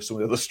 along with some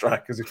of the other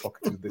strikers he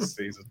pocketed this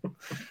season.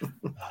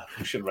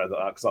 We should have read that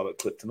out because I'll get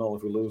clipped and all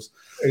if we lose.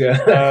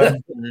 Yeah.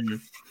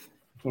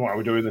 Why are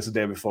we doing this a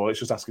day before? It's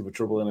just asking for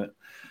trouble, isn't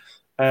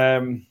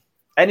it?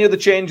 Any other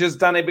changes,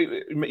 Danny?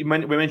 We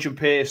mentioned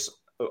pace,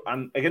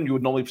 and again, you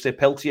would normally say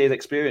Peltier's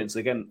experience.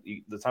 Again,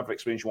 the type of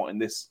experience you want in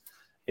this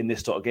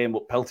sort of game,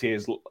 but Peltier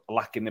is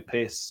lacking the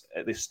pace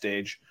at this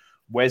stage.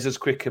 Wes is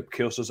quick.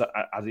 Kiosa's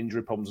had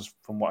injury problems,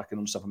 from what I can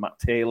understand from Matt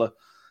Taylor.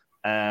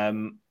 I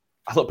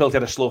thought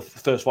Peltier had a slow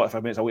first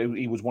 45 minutes.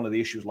 He was one of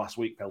the issues last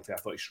week, Peltier. I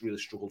thought he really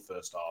struggled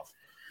first half.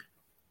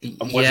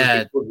 And Wes has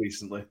been good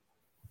recently.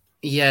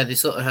 Yeah, they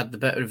sort of had the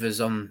better of us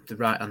on the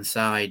right-hand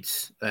side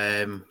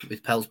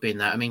with Pels being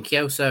there. I mean,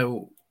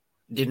 Kioso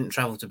didn't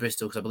travel to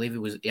Bristol because I believe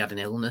he had an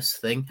illness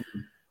thing.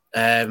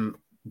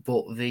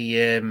 But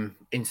the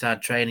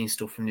inside training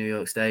stuff from New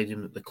York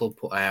Stadium that the club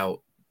put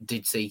out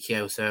did see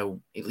Kioso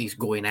at least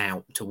going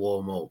out to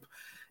warm up.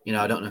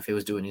 I don't know if he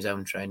was doing his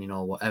own training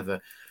or whatever.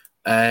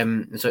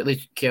 So at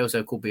least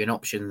Kioso could be an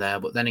option there.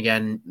 But then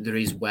again, there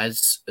is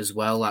Wes as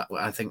well.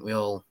 I think we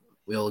all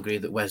agree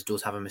that Wes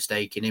does have a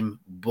mistake in him,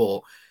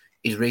 but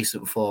his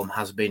recent form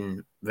has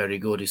been very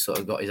good. He's sort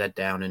of got his head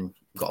down and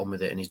got on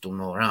with it, and he's done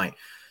all right.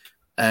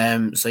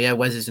 So yeah,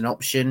 Wes is an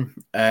option.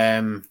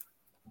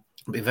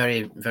 Be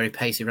very, very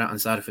pacey right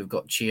hand side if we've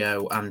got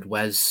Chio and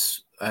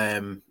Wes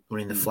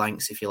running the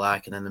flanks, if you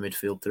like, and then the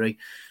midfield three.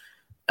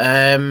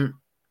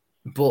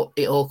 But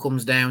it all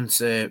comes down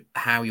to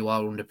how you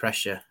are under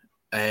pressure.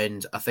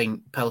 And I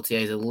think Peltier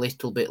is a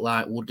little bit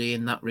like Woody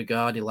in that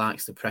regard. He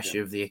likes the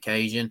pressure of the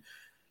occasion.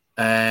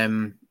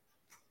 But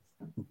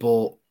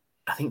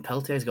I think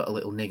Peltier's got a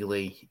little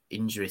niggly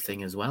injury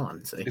thing as well,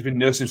 hasn't he? He's been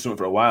nursing something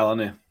for a while,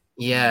 hasn't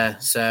he? Yeah,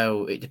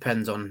 so it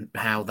depends on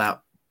how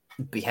that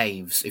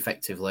behaves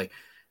effectively,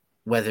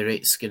 whether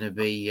it's going to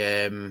be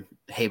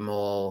him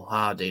or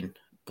Harding.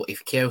 But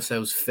if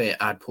Kioso's fit,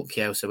 I'd put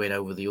Kioso in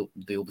over the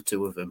other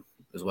two of them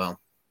as well.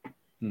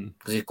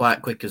 Because he's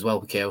quite quick as well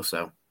with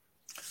Kioso.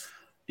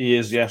 He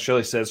is, yeah.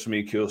 Shelley says for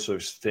me, Kioso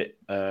is fit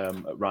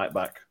at right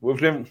back.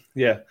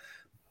 Yeah.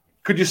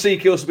 Could you see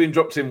Kioso being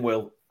dropped in,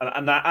 Will?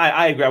 And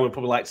I agree, I would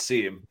probably like to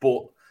see him,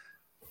 but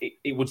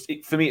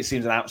for me, it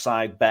seems an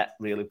outside bet,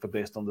 really,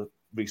 based on the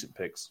recent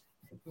picks.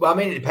 Well, I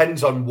mean, it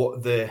depends on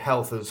what the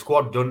health of the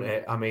squad, doesn't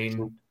it? I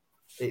mean,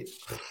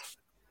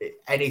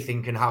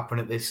 anything can happen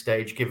at this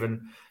stage,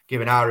 given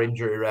our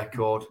injury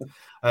record.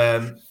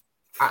 For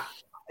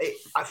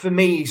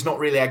me, he's not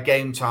really at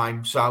game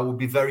time, so I would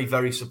be very,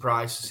 very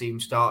surprised to see him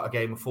start a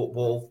game of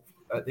football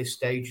at this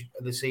stage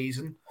of the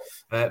season.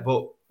 But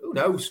who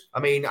knows? I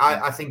mean,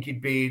 I think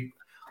he'd be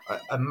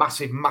a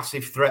massive,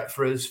 massive threat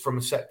for us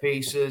from set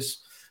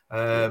pieces.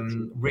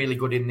 Really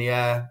good in the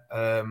air.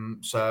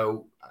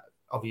 So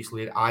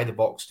obviously, in either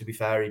box, to be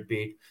fair, he'd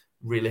be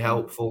really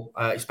helpful,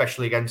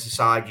 especially against the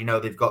side.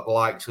 They've got the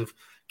likes of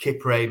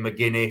Kipre,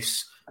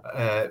 McGuinness,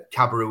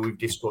 Cabarrou, we've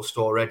discussed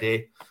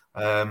already.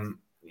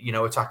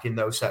 Attacking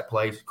those set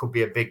plays could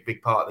be a big,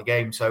 big part of the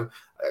game. So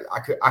I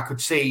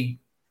could see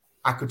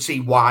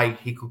why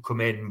he could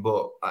come in,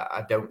 but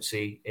I don't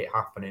see it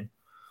happening.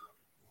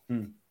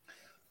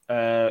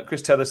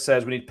 Chris Taylor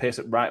says we need pace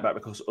at right back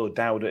because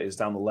O'Dowda is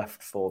down the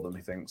left for them,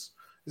 he thinks.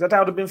 Has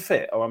O'Dowda been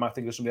fit, or am I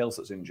thinking of somebody else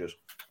that's injured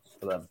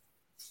for them?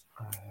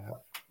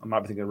 I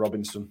might be thinking of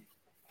Robinson.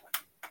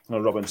 No,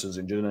 Robinson's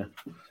injured, isn't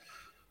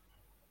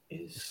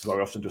he?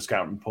 Very often do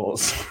scout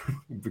reports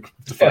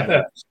to find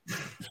out.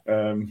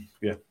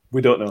 Yeah,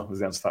 we don't know is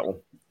the answer to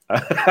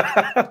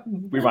that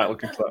one. We might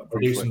look into that.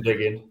 Do some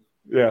digging.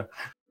 Yeah.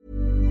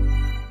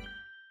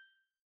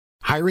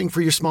 Hiring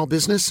for your small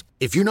business?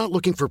 If you're not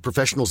looking for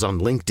professionals on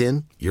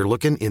LinkedIn, you're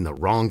looking in the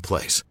wrong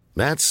place.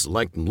 That's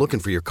like looking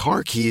for your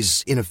car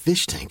keys in a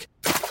fish tank.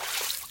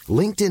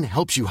 LinkedIn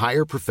helps you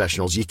hire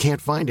professionals you can't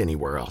find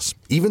anywhere else,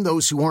 even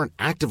those who aren't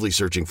actively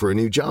searching for a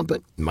new job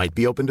but might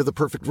be open to the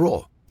perfect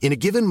role. In a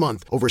given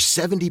month, over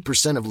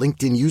 70% of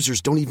LinkedIn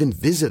users don't even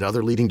visit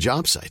other leading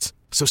job sites.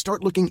 So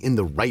start looking in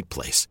the right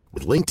place.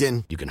 With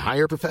LinkedIn, you can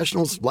hire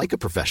professionals like a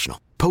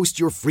professional. Post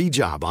your free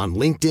job on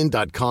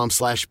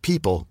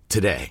linkedin.com/people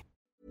today.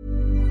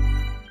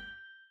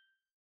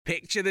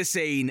 Picture the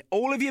scene.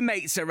 All of your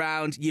mates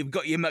around, you've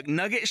got your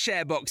McNugget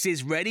share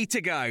boxes ready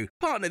to go.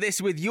 Partner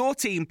this with your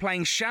team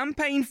playing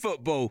champagne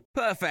football.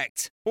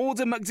 Perfect.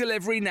 Order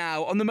McDelivery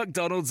now on the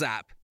McDonald's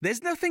app.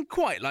 There's nothing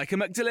quite like a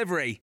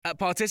McDelivery. At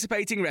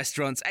participating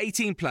restaurants,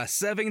 18 plus,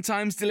 serving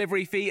times,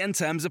 delivery fee and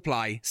terms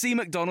apply. See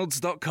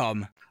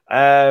mcdonalds.com.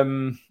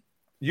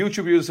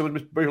 YouTube user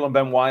with Bristol and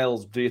Ben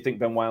Wiles. Do you think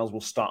Ben Wiles will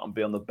start and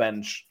be on the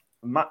bench?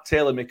 Matt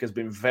Taylor Mick has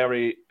been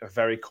very,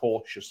 very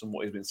cautious on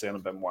what he's been saying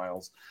on Ben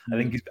Wiles.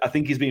 I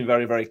think he's been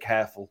very, very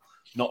careful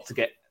not to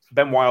get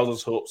Ben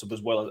Wiles' hopes up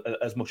as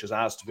much as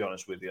ours, to be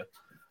honest with you.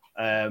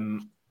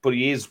 But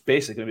he is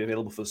basically going to be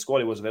available for the squad.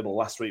 He was available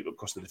last week, but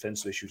because of the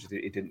defensive issues,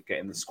 he didn't get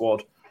in the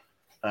squad.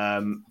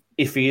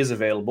 If he is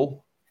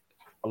available,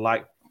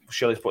 like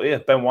Shelley's put here,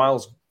 Ben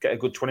Wiles get a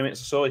good 20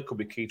 minutes or so. It could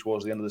be key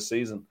towards the end of the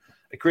season.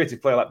 A creative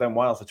player like Ben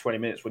Wiles for 20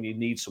 minutes when you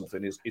need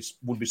something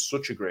would be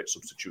such a great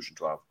substitution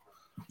to have.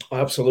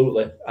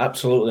 Absolutely.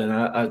 And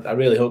I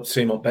really hope to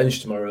see him on bench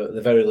tomorrow at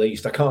the very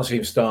least. I can't see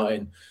him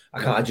starting.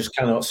 I just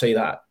cannot see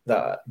that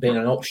being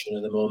an option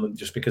at the moment,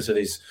 just because of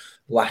his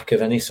lack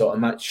of any sort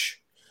of match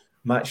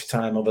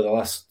time over the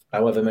last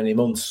however many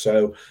months.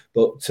 So,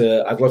 but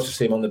I'd love to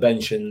see him on the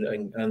bench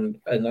and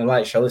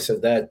like Shelley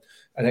said there,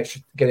 an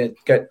extra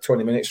get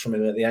 20 minutes from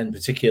him at the end,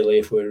 particularly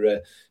if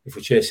we're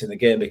chasing the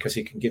game, because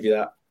he can give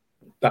you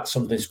that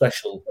something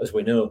special, as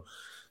we know.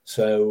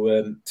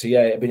 So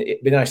yeah,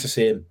 it'd be nice to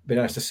see him. Be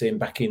nice to see him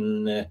back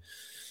in that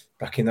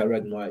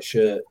red and white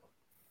shirt.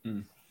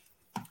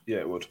 Yeah,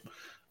 it would.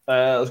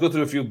 Let's go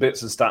through a few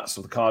bits and stats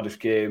of the Cardiff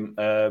game.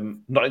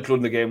 Not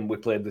including the game we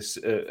played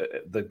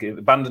the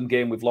abandoned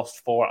game. We've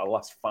lost 4 out of the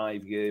last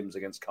 5 games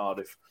against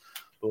Cardiff.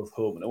 both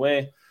home and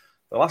away.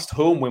 The last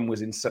home win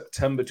was in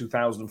September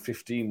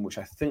 2015, which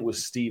I think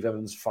was Steve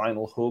Evans'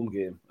 final home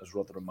game as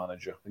Rotherham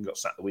manager. I think he got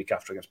sacked the week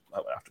after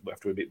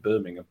we beat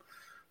Birmingham.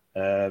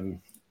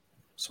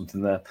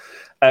 Something there.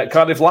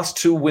 Cardiff's last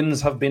 2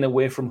 wins have been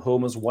away from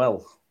home as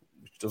well,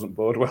 which doesn't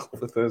bode well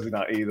for Thursday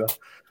night either.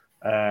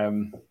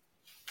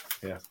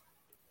 Yeah.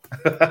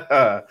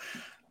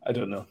 I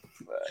don't know.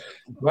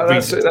 Well,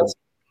 that's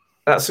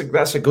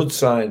a good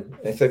sign.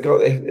 If they've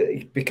got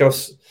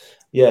because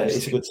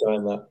it's a good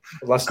sign that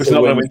last 2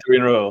 not wins, going to win 3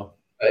 in a row.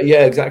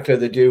 Yeah, exactly.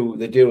 They do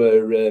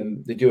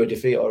a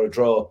defeat or a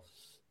draw.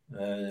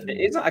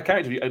 It's not a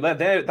character. I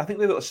think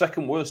they've got the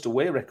second worst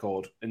away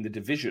record in the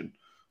division.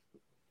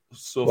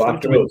 So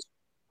after us,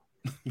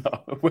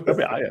 no, we're a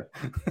bit higher.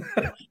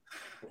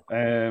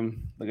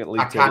 They get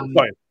league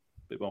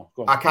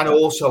I can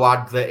also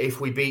add that if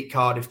we beat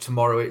Cardiff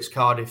tomorrow, it's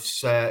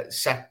Cardiff's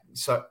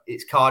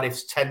it's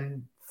Cardiff's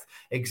 10th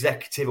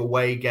executive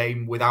away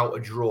game without a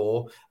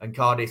draw, and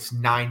Cardiff's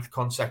 9th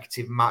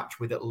consecutive match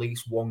with at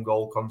least 1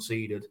 goal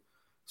conceded.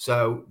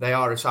 So they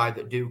are a side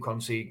that do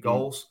concede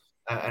goals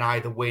and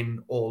either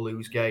win or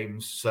lose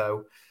games.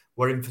 So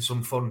we're in for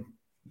some fun.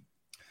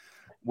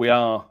 We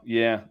are,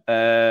 yeah.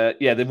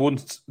 They've won.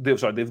 They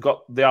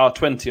are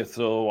 20th,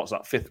 so what's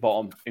that? 5th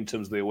bottom in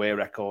terms of the away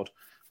record.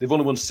 They've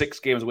only won 6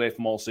 games away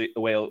from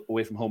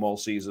home all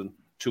season.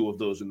 2 of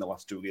those in the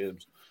last 2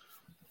 games.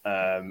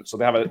 So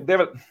they have a bit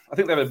of a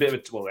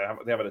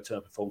they have a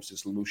turn performance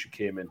since Lamusha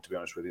came in. To be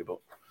honest with you, but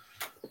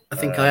I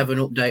think I have an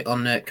update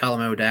on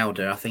Callum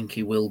O'Dowda. I think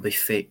he will be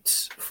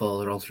fit for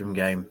the Rotherham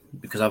game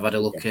because I've had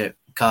a look at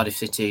Cardiff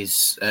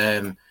City's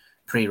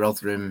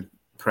pre-Rotherham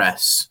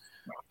press.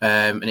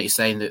 And it's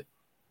saying that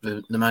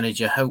the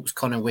manager hopes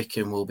Connor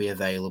Wickham will be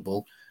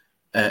available,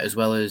 as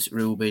well as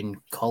Ruben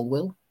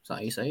Colwill. Is that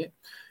how you say it?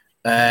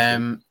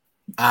 And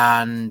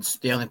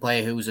the only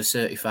player who's a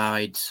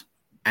certified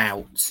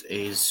out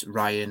is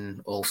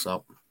Ryan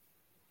Allsop.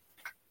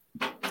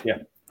 Yeah,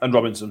 and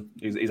Robinson.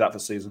 He's out for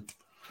the season.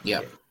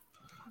 Yeah.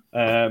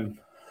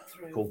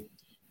 Cool.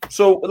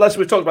 So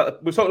we've talked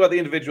about the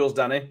individuals,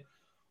 Danny.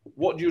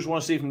 What do you just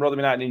want to see from Rotherham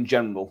United in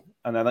general?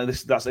 And then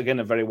that's again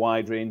a very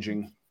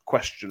wide-ranging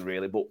question,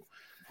 really. But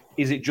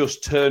is it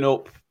just turn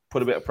up,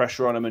 put a bit of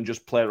pressure on them, and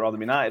just play at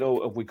Rotherham United,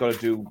 or have we got to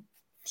do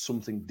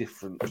something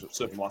different?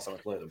 Certainly from last time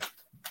I played them.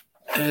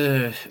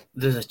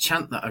 There's a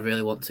chant that I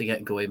really want to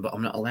get going, but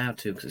I'm not allowed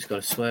to because it's got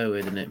a swear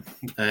word in it.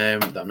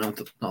 That I'm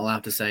not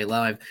allowed to say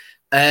live.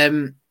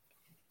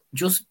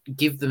 Just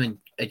give them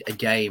a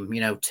game.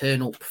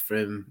 Turn up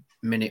from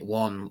minute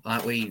 1.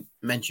 Like we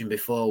mentioned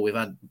before, we've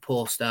had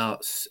poor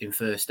starts in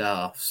first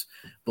halves,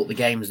 but the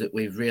games that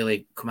we've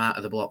really come out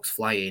of the blocks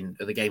flying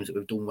are the games that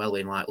we've done well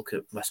in. Like look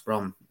at West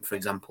Brom, for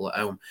example, at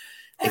home.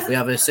 If we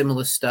have a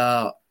similar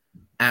start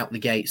out the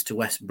gates to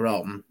West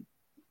Brom,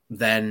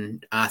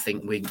 then I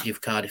think we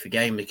give Cardiff a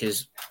game,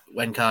 because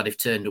when Cardiff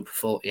turned up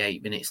for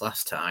 48 minutes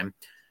last time,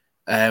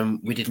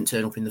 we didn't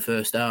turn up in the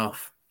first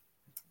half,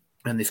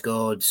 and they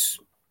scored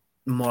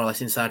more or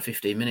less inside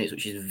 15 minutes,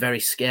 which is very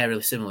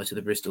scarily similar to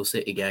the Bristol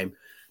City game.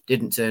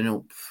 Didn't turn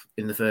up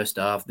in the first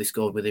half, they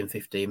scored within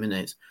 15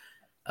 minutes.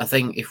 I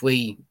think if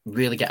we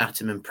really get at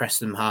them and press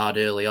them hard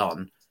early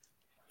on,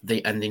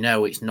 and they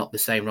know it's not the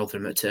same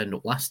Rotherham that turned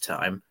up last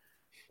time,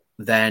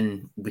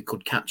 then we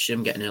could catch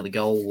them, get an early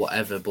goal,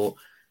 whatever. But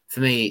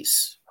for me,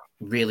 it's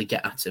really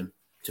get at them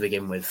to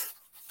begin with.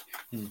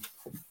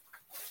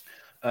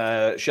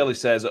 Shelley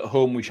says, at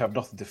home we should have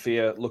nothing to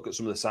fear. Look at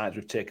some of the sides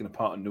we've taken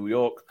apart in New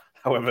York.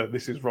 However,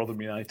 this is Rotherham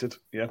United.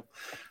 Yeah.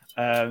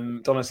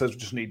 Donna says we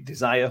just need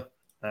desire.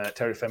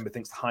 Terry Fenby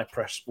thinks the high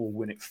press will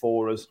win it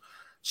for us.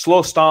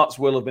 Slow starts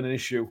will have been an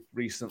issue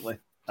recently.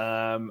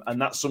 And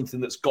that's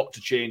something that's got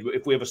to change. But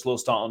if we have a slow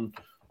start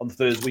on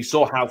Thursday, we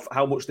saw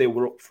how much they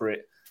were up for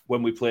it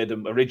when we played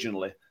them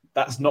originally.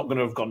 That's not going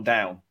to have gone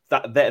down.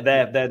 That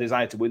their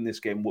desire to win this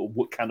game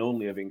can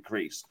only have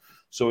increased.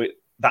 So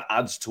that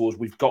adds to us.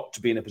 We've got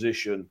to be in a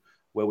position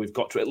where we've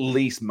got to at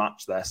least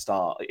match their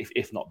start,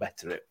 if not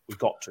better it. We've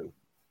got to.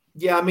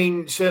 Yeah, I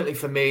mean, certainly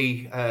for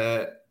me,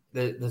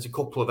 there's a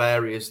couple of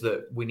areas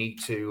that we need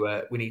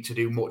to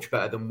do much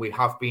better than we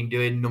have been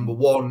doing. Number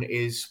one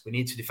is we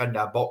need to defend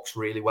our box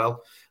really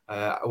well.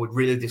 I was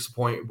really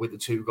disappointed with the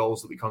 2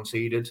 goals that we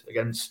conceded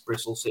against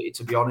Bristol City,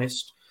 to be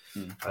honest.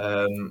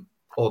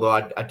 Although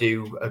I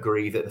do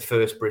agree that the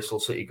first Bristol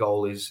City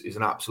goal is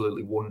an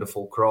absolutely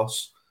wonderful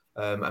cross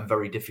and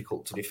very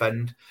difficult to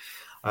defend.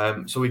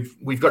 So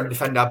we've got to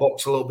defend our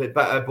box a little bit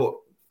better, but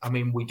I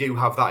mean we do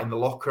have that in the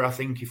locker. I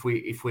think if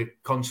we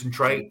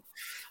concentrate.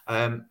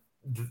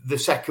 The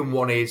second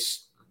one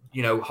is,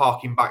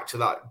 harking back to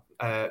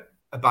that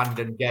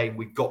abandoned game.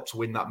 We've got to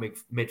win that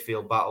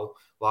midfield battle.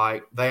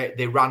 Like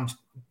they ran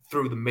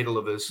through the middle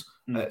of us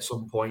at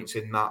some points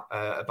in that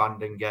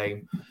abandoned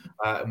game,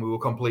 and we were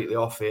completely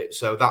off it.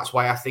 So that's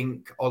why I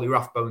think Ollie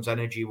Rathbone's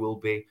energy will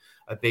be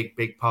a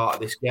big part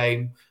of this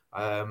game.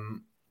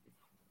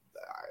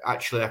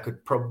 Actually, I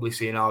could probably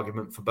see an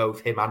argument for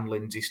both him and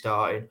Lindsay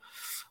starting.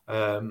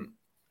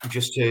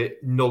 just to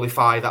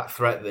nullify that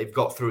threat that they've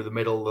got through the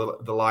middle,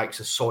 the likes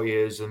of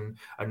Sawyers and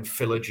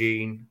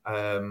Philogene.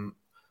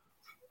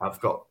 I've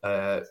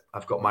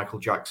got Michael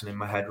Jackson in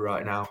my head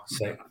right now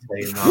saying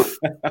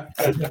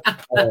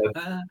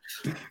that.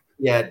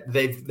 Yeah,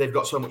 they've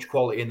got so much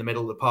quality in the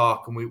middle of the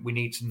park, and we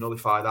need to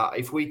nullify that.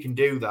 If we can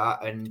do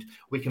that, and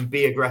we can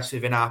be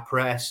aggressive in our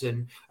press,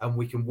 and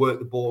we can work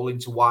the ball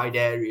into wide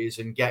areas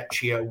and get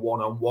Chio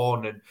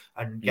one-on-one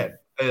and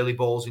get early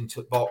balls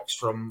into the box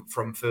from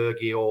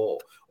Fergie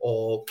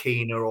or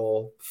Keener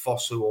or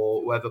Fosu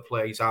or whoever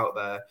plays out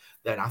there,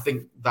 then I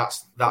think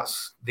that's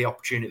the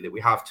opportunity that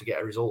we have to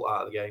get a result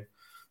out of the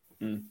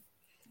game.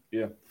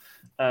 Yeah.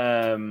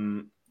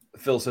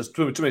 Phil says,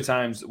 too many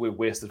times we've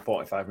wasted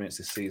 45 minutes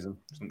this season.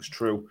 I think it's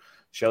true.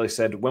 Shelley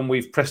said, when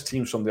we've pressed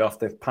teams from the off,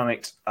 they've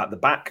panicked at the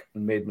back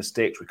and made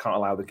mistakes. We can't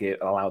allow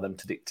them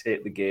to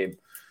dictate the game,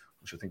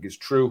 which I think is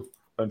true.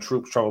 When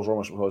troops travels,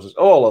 Roma proposes,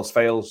 all else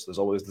fails, there's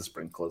always the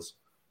sprinklers,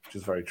 which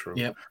is very true.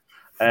 Yep.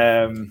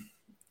 Going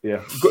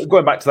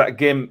back to that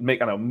game, I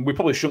know we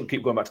probably shouldn't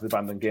keep going back to the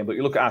Bandon game, but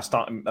you look at our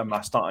starting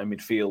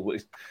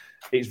midfield,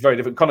 it's very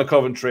different. Connor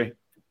Coventry,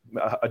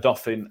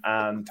 Odoffin,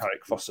 and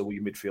Tarek Foster were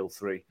your midfield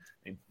three.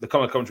 I mean, the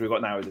Connor Coventry we've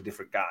got now is a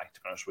different guy,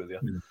 to be honest with you.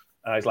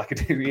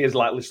 He is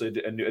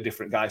literally a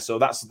different guy. So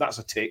that's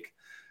a tick.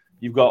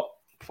 You've got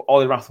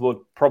Ollie Rathwood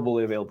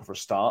probably available for a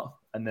start,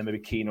 and then maybe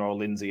Keener or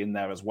Lindsay in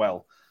there as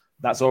well.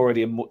 That's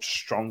already a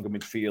much stronger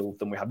midfield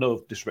than we had.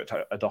 No disrespect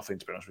to Odoffin,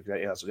 to be honest with you.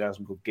 He has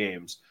some good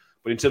games.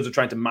 But in terms of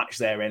trying to match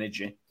their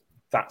energy,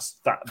 that's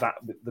the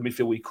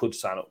midfield we could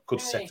set up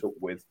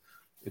with.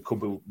 It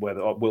could be where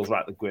Will's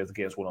right, where the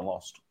game's won and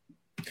lost.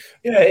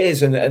 Yeah, it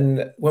is.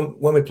 And when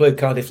we played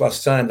Cardiff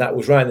last time, that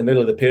was right in the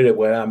middle of the period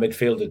where our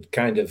midfield had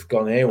kind of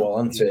gone AWOL,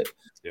 hadn't it?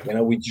 Yeah. You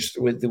know,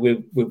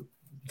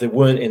 they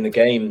weren't in the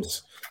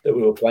games that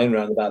we were playing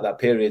around about that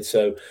period.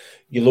 So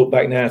you look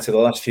back now to the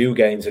last few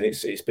games, and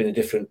it's been a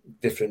different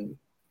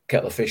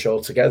kettle of fish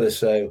altogether.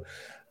 So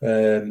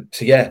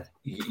yeah,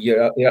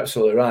 you're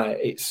absolutely right.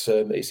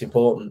 It's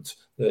important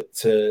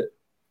that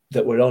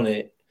we're on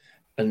it,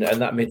 and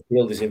that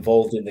midfield is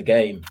involved in the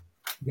game,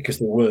 because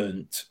they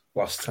weren't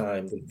last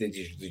time. They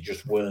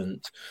just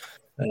weren't.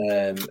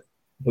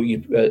 But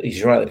you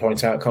rightly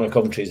point out, Connor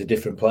Coventry is a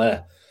different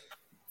player.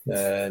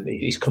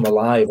 He's come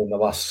alive in the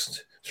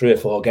last 3 or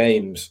 4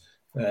 games.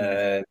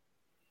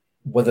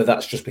 Whether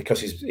that's just because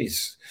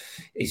he's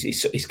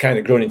kind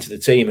of grown into the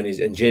team,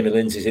 and Jamie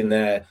Lindsay's in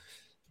there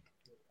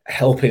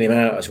helping him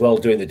out as well,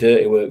 doing the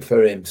dirty work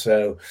for him.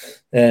 So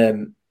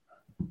we'll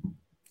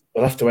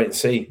have to wait and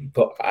see.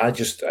 But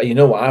you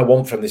know what I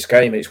want from this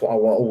game? It's what I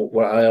want.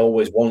 What I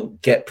always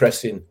want: get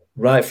pressing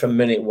right from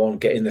minute one,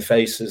 get in the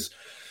faces.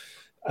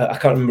 I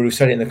can't remember who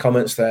said it in the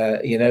comments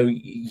there. You know,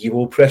 you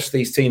will press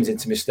these teams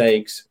into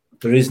mistakes.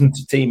 There isn't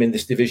a team in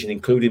this division,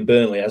 including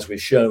Burnley, as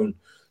we've shown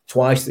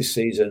twice this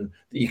season,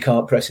 that you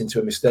can't press into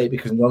a mistake,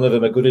 because none of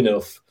them are good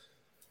enough.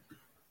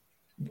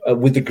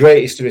 With the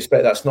greatest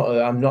respect,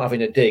 I'm not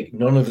having a dig.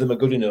 None of them are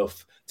good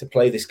enough to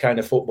play this kind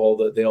of football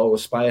that they all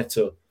aspire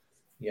to,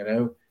 you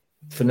know,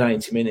 for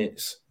 90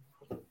 minutes.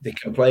 They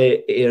can play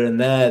it here and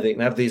there. They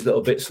can have these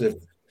little bits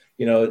of,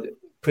 you know,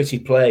 pretty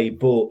play,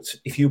 but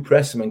if you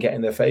press them and get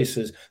in their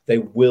faces, they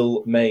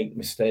will make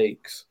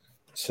mistakes.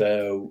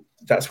 So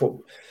that's what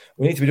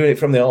we need to be doing it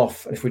from the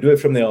off. And if we do it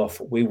from the off,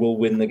 we will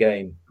win the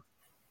game.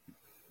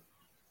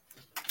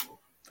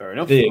 Fair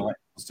enough.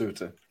 Let's do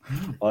it.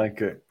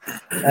 Like it.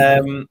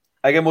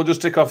 Again, we'll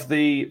just tick off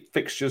the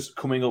fixtures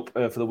coming up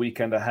for the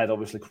weekend ahead.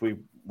 Obviously, because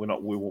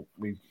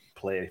we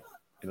play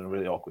in a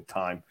really awkward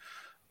time.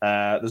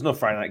 There's no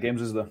Friday night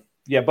games, is there?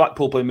 Yeah,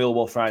 Blackpool play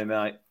Millwall Friday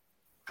night.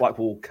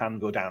 Blackpool can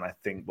go down, I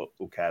think, but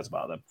who cares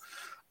about them?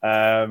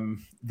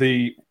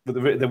 The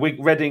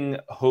Reading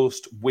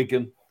host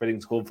Wigan.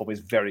 Reading's home form is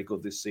very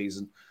good this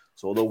season.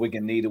 So although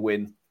Wigan need a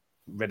win,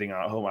 Reading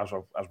are at home as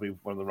we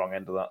were on the wrong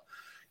end of that.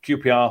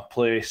 QPR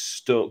play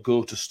Stoke,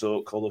 go to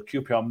Stoke, although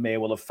QPR may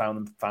well have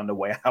found a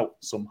way out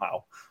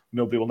somehow.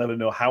 Nobody will never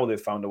know how they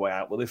found a way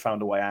out. Well, they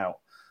found a way out.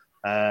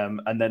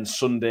 And then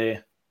Sunday,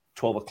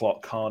 12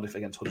 o'clock, Cardiff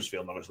against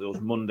Huddersfield. Obviously, it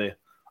was Monday,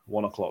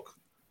 1 o'clock.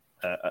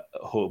 At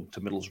home to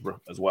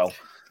Middlesbrough as well.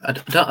 I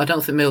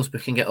don't think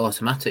Middlesbrough can get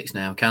automatics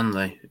now, can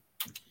they?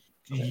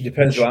 It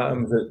depends what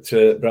happens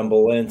at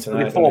Bramble Lane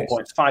tonight.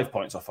 5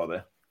 points off, are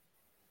they?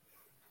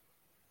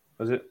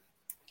 Is it?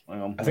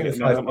 Hang on. I think it's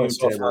 5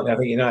 points off. I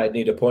think United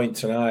need a point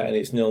tonight, and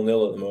it's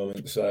 0-0 at the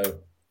moment.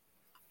 So,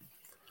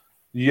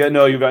 yeah,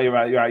 no, you're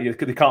right.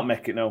 They can't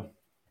make it. No,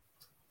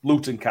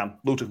 Luton can.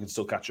 Luton can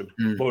still catch them.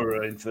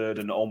 Borough in third,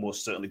 and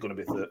almost certainly going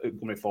to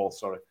be fourth.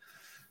 Sorry.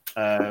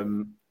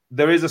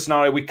 There is a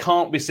scenario we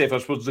can't be safe. I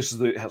suppose this is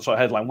the sort of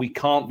headline. We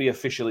can't be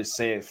officially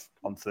safe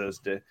on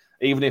Thursday.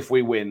 Even if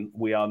we win,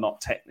 we are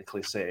not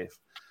technically safe.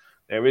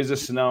 There is a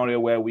scenario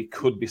where we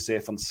could be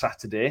safe on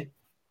Saturday.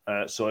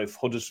 So if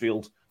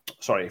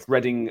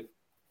Reading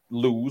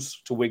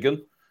lose to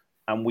Wigan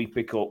and we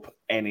pick up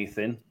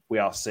anything, we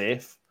are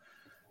safe.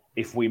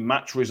 If we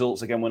match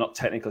results again, we're not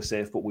technically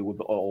safe, but we would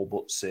be all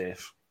but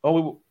safe.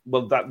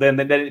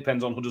 Then it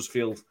depends on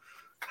Huddersfield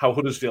how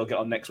Huddersfield get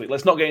on next week.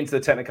 Let's not get into the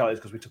technicalities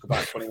because we took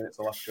about 20 minutes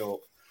the last show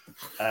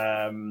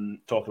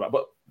talking about.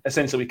 But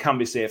essentially, we can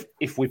be safe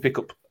if we pick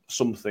up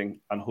something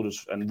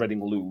and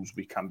Reading lose.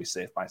 We can be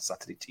safe by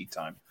Saturday tea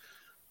time.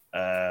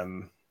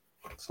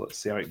 So let's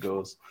see how it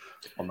goes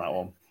on that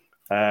one.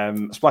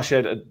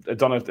 Splashhead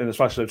Donna in the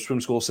Splashhead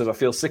Swim School says, I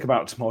feel sick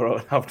about tomorrow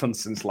and have done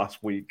since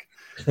last week.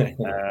 Terry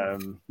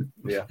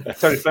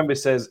Femby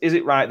says, is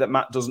it right that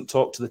Matt doesn't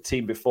talk to the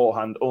team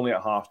beforehand, only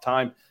at half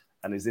time?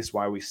 And is this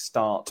why we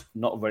start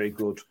not very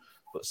good,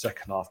 but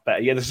second half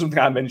better? Yeah, there's something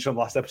I mentioned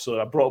last episode.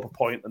 I brought up a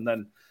point and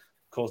then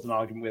caused an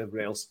argument with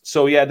everybody else.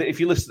 So yeah, if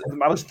you listen,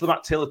 I listened to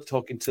Matt Taylor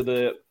talking to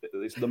the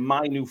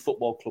My New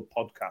Football Club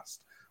podcast,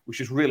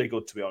 which is really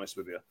good, to be honest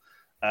with you.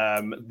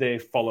 They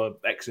follow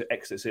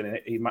Exits in.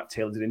 Matt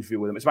Taylor did an interview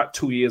with them. It's about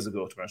 2 years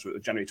ago, to be honest with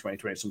you, January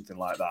 2020, something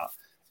like that.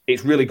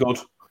 It's really good,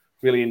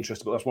 really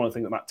interesting. But that's one of the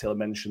things that Matt Taylor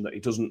mentioned, that he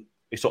doesn't.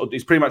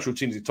 He's pretty much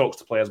routine. He talks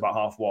to players about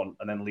 1:30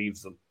 and then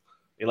leaves them.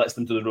 He lets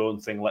them do their own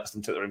thing, lets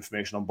them take their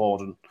information on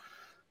board, and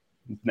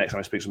next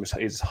time he speaks to them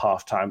is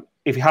half time.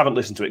 If you haven't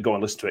listened to it, go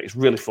and listen to it. It's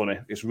really funny.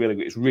 It's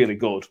really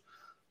good.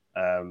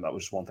 That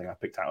was just one thing I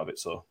picked out of it.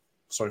 So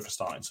sorry for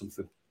starting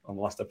something on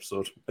the last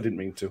episode. I didn't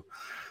mean to.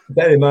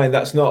 Bear in mind,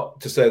 that's not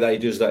to say that he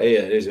does that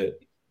here, is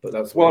it? But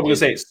that's I'm going to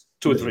say it's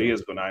 2 or 3 years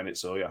ago now, isn't it?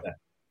 So yeah.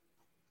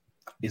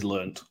 He's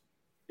learned.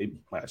 I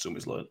assume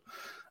he's learned.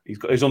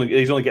 He's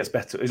only gets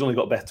better. He's only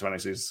got better,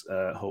 and he's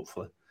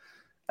hopefully.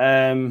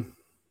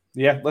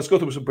 Yeah, let's go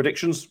through some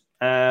predictions.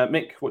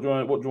 Mick, what do you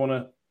want to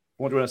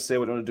say?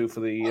 What do you want to do for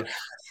the?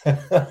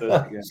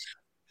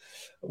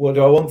 What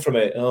do I want from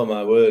it? Oh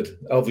my word!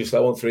 Obviously,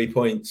 I want 3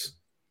 points,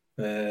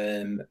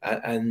 and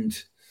I'm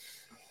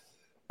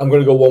going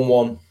to go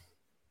 1-1.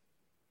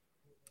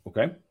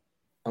 Okay,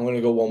 I'm going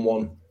to go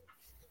 1-1.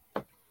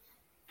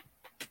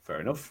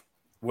 Fair enough.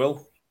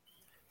 Will?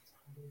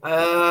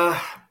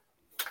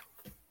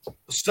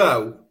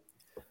 So,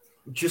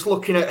 just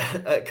looking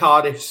at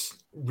Cardiff's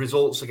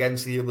results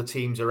against the other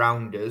teams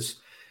around us.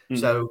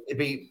 So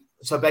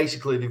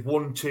basically they've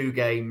won 2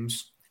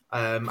 games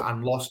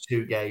and lost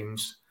 2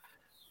 games.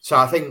 So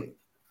I think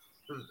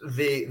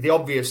the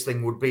obvious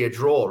thing would be a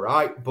draw,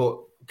 right? But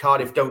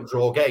Cardiff don't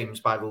draw games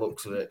by the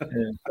looks of it.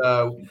 Yeah.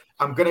 So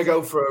I'm going to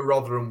go for a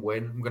Rotherham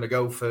win. I'm going to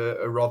go for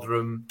a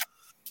Rotherham.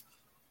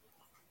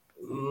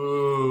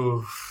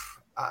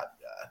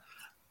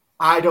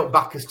 I don't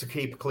back us to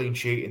keep a clean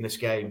sheet in this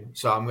game,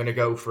 so I'm going to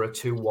go for a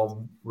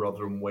 2-1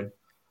 Rotherham win.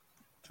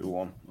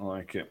 2-1. I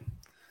like it.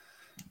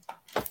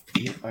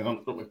 Hang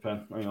on, got my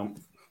pen. Hang on.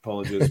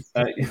 Apologies.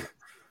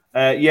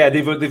 Yeah,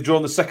 they've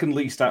drawn the second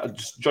least,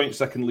 joint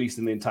second least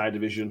in the entire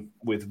division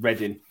with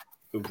Reading,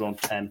 who've drawn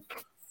 10.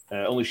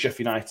 Only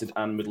Sheffield United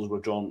and Middlesbrough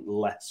have drawn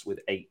less with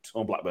 8.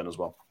 On Blackburn as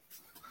well.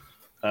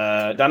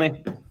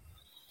 Danny?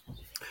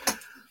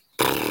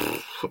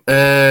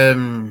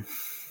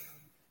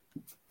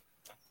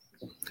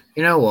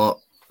 You know what?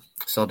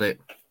 Sod it.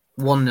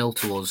 1-0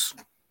 to us.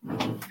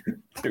 I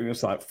think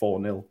it's like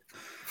 4-0.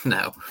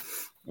 No.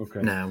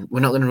 Okay. No, we're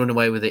not going to run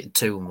away with it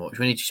too much.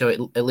 We need to show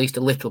it at least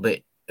a little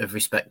bit of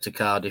respect to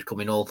Cardiff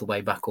coming all the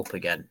way back up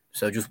again.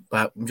 So just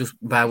by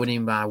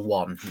winning by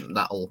 1,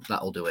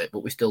 that'll do it.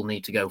 But we still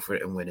need to go for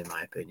it and win, in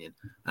my opinion.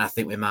 And I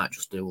think we might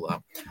just do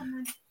that.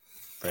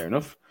 Fair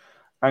enough.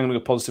 I'm going to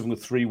go positive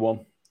with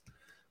 3-1.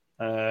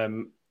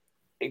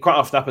 It quite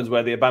often happens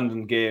where the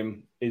abandoned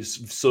game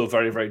is so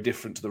very, very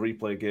different to the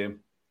replay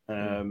game.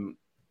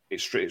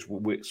 It's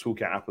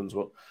spooky, it happens,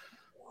 but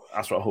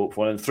that's what I hope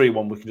for. And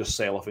 3-1, we can just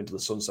sail off into the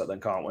sunset then,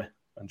 can't we?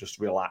 And just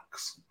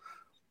relax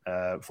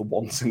for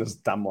once in his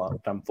damn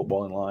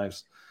footballing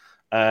lives.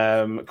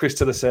 Chris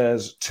Tiller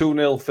says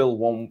 2-0,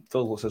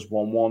 Phil says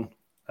 1-1.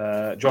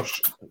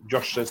 Josh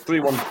says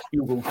 3-1,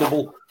 Hugh will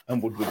double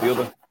and Wood with the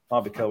other.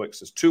 Harvey Kelwick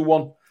says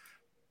 2-1.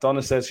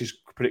 Donna says she's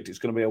predicted it's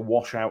going to be a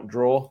washout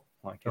draw.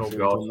 Like God.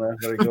 There.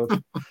 Very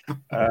good.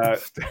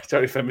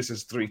 Terry Femby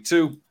says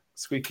 3-2.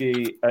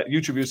 Squeaky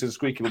YouTube user says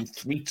Squeaky won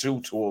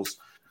 3-2 to us.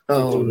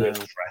 Oh, no.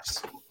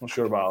 Stress. Not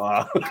sure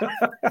about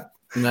that.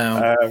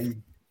 No.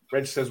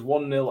 Reg says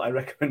 1-0. I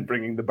recommend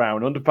bringing the Brown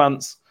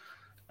underpants.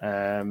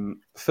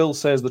 Phil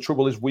says the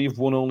trouble is we've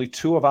won only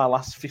 2 of our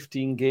last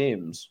 15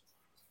 games.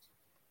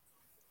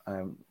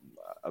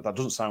 That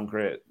doesn't sound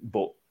great,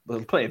 but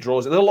there's plenty of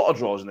draws. There's a lot of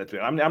draws in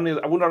there. I wonder how many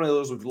of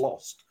those we've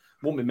lost.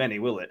 Won't be many,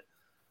 will it?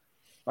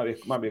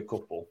 Might be a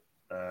couple.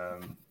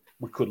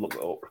 We could look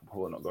it up, but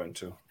we're not going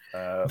to.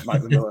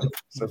 Mike Miller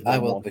says 1-1. I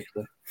will be.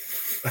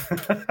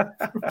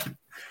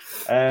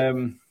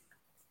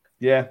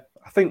 Yeah,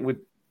 I think we're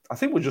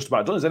just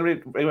about done. Is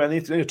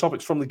any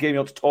topics from the game you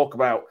want to talk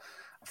about?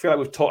 I feel like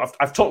we've talked.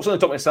 I've certainly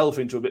talked myself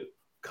into a bit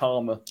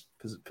calmer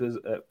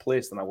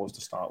place than I was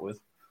to start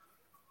with.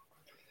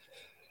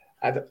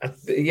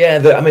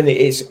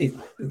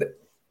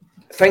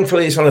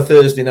 Thankfully, it's on a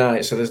Thursday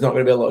night, so there's not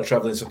going to be a lot of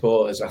travelling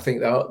supporters. I think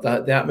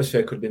that the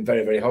atmosphere could have been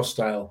very, very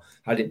hostile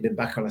had it been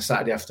back on a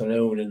Saturday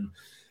afternoon, and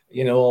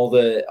all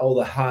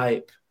the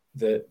hype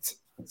that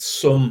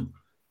some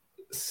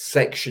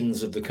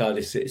sections of the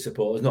Cardiff City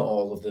supporters, not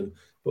all of them,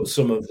 but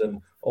some of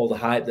them all the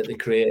hype that they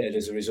created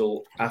as a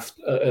result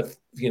after,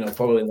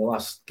 following the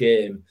last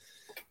game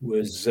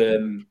was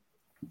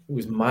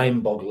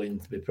mind-boggling,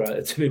 to be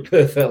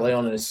perfectly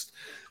honest.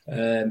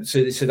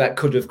 So that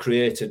could have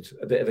created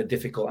a bit of a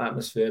difficult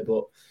atmosphere,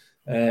 but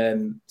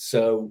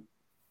so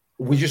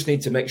we just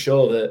need to make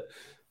sure that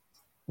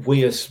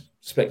we as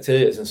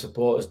spectators and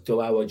supporters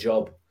do our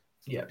job.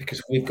 Yeah,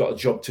 because we've got a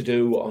job to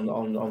do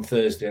on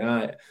Thursday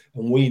night,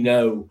 and we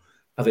know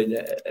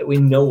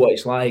what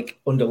it's like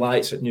under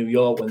lights at New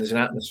York when there's an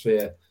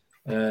atmosphere.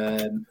 It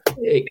can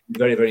be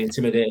very, very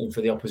intimidating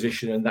for the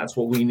opposition, and that's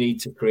what we need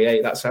to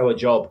create. That's our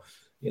job.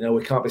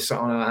 We can't be sat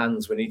on our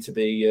hands. We need to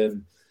be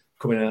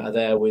coming out of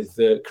there with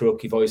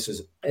karaoke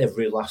voices,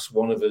 every last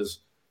one of us,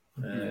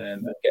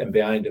 and getting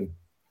behind them.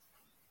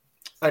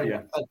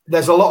 And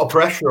there's a lot of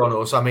pressure on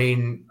us. I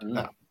mean,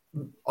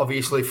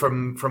 obviously,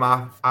 from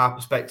our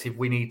perspective,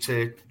 we need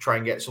to try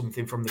and get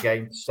something from the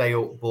game to stay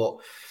up. But,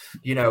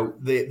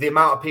 the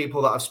amount of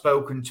people that I've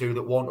spoken to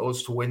that want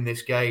us to win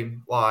this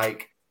game,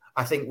 like,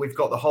 I think we've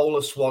got the whole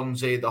of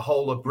Swansea, the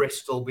whole of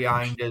Bristol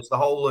behind us, the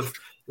whole of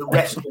the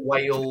rest of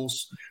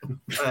Wales.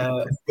 It's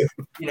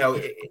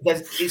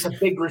a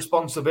big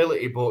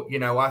responsibility, but,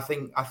 I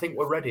think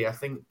we're ready. I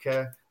think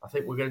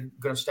we're going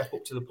to step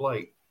up to the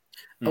plate.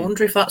 I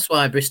wonder if that's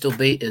why Bristol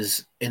beat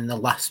us in the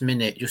last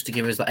minute, just to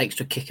give us that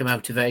extra kick of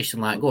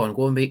motivation, like, go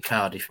and beat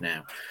Cardiff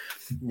now.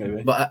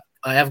 Maybe. But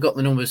I have got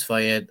the numbers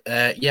for you.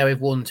 We've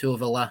won 2 of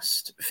the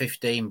last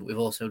 15, but we've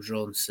also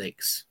drawn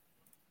 6.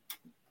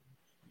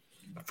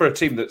 For a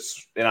team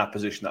that's in our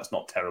position, that's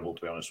not terrible,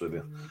 to be honest with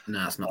you.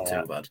 No, it's not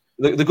too bad.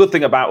 The good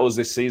thing about us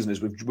this season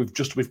is we've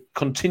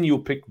continued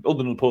to pick, other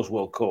than the post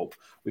World Cup,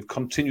 we've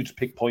continued to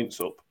pick points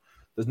up.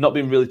 There's not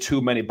been really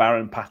too many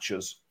barren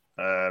patches.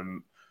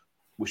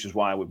 Which is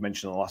why we've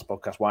mentioned in the last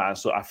podcast why I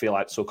feel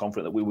like so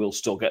confident that we will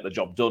still get the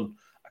job done.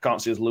 I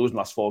can't see us losing the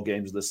last 4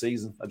 games of the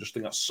season. I just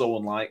think that's so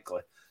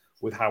unlikely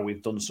with how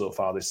we've done so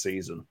far this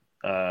season.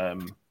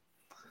 Again,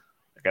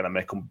 I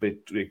may be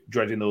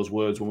dreading those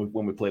words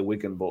when we play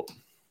Wigan, but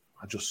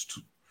I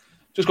just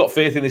got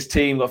faith in this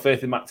team, got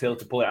faith in Matt Taylor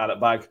to pull it out of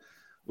the bag.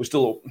 I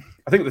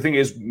think the thing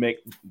is, Mick,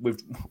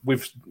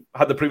 we've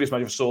had the previous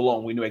manager for so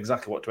long, we knew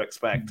exactly what to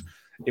expect.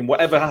 In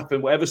whatever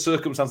happened, whatever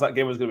circumstance that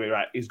game was going to be,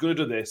 right, he's going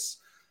to do this.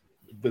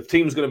 The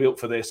team's going to be up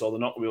for this, or they're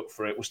not going to be up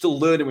for it. We're still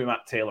learning with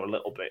Matt Taylor a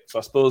little bit. So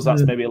I suppose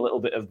that's maybe a little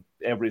bit of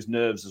everybody's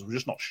nerves, as we're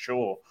just not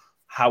sure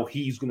how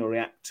he's going to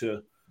react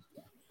to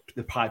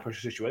the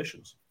high-pressure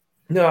situations.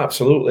 No,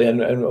 absolutely.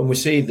 And we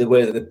see the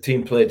way that the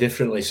team play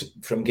differently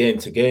from game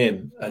to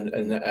game.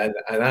 And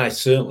I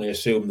certainly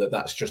assume that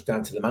that's just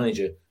down to the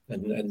manager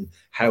and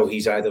how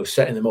he's either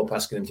setting them up,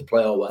 asking them to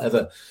play or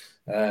whatever.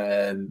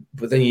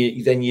 But then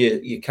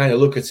you kind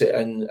of look at it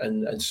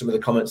and some of the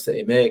comments that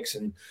he makes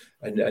and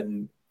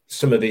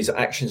some of his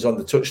actions on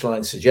the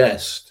touchline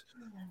suggest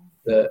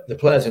that the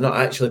players are not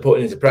actually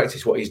putting into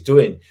practice what he's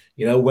doing.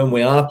 When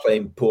we are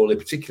playing poorly,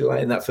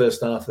 particularly in that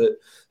first half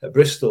at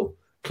Bristol,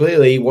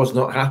 clearly he was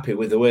not happy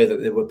with the way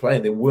that they were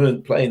playing. They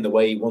weren't playing the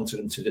way he wanted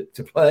them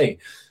to play.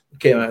 They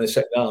came out in the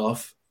second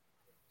half,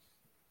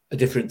 a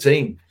different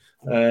team.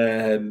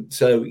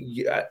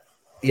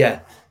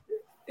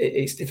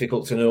 It's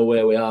difficult to know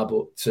where we are,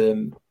 but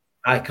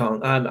I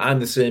can't. I'm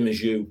the same as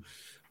you.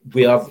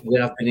 We have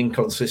been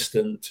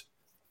inconsistent.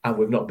 And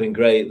we've not been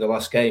great the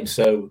last game,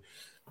 so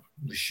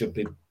we should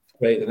be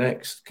great the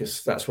next,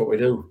 because that's what we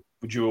do.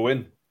 Would you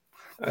win?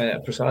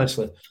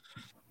 Precisely.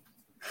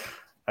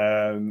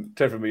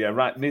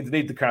 Right.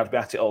 Need the crowd to be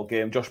at it all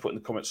game. Josh put in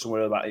the comments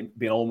somewhere about it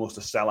being almost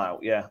a sellout.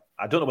 Yeah,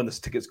 I don't know when the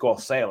tickets go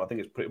off sale. I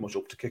think it's pretty much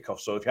up to kickoff.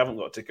 So if you haven't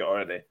got a ticket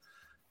already,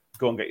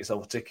 go and get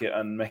yourself a ticket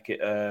and make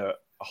it a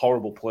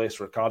horrible place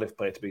for a Cardiff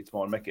player to be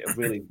tomorrow, and make it a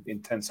really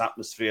intense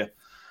atmosphere.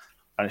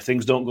 And if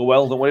things don't go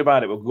well, don't worry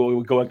about it.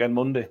 We'll go again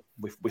Monday.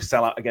 We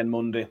sell out again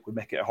Monday. We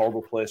make it a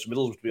horrible place for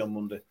Middlesbrough to be on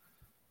Monday.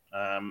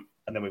 And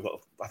then we've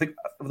got, I think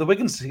the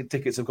Wigan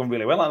tickets have gone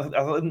really well.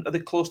 Are they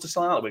close to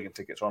selling out the Wigan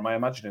tickets, or am I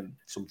imagining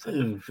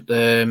something?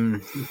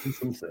 Something.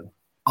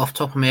 Off the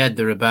top of my head,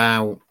 they're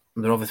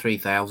over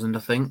 3,000, I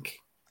think.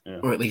 Yeah.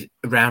 Or at least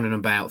around and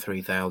about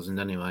 3,000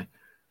 anyway.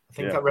 I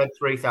think I read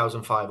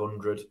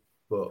 3,500,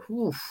 but might be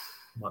wrong.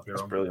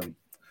 That's brilliant.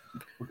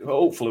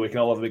 Hopefully we can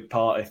all have a big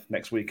party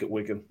next week at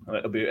Wigan, and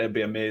it'll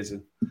be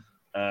amazing.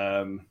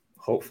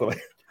 Hopefully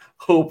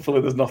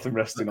there's nothing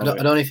resting on it. I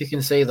don't know if you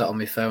can see that on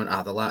my phone.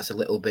 The light's a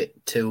little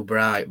bit too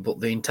bright, but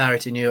the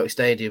entirety of New York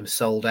Stadium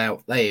sold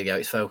out. There you go,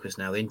 it's focused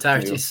now. The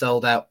entirety is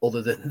sold out,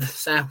 other than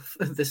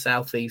the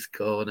southeast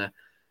corner.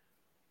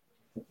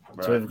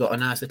 Right. So we've got a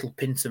nice little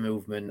pincer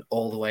movement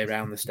all the way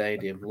around the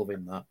stadium.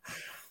 Loving that.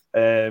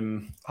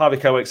 Harvey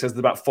Cowick says there's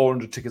about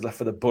 400 tickets left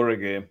for the Borough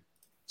game.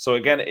 So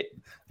again,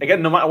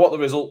 no matter what the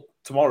result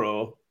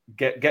tomorrow,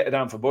 get it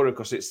down for Borough,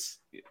 because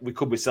we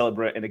could be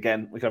celebrating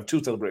again. We can have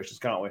 2 celebrations,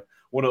 can't we?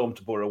 One at home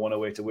to Borough, one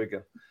away to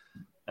Wigan.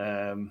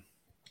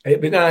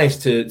 It'd be nice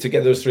to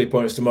get those 3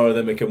 points tomorrow.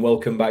 Then we can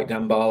welcome back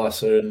Dan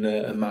Barlasser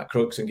and Matt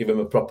Crooks and give them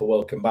a proper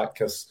welcome back,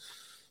 because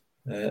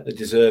they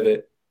deserve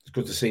it. It's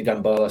good to see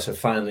Dan Barlasser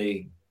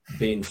finally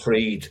being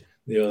freed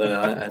the other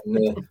night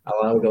and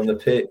allowed on the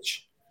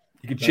pitch.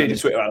 You can change your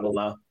Twitter handle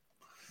now.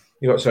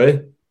 You what? Sorry.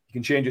 You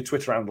can change your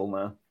Twitter handle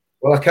now.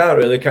 Well, I can't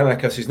really, can I?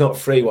 Because he's not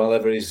free while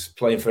ever he's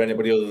playing for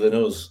anybody other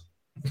than us.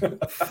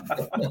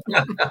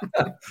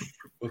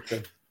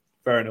 Okay,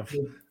 fair enough.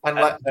 And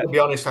to be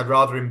honest, I'd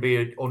rather him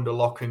be under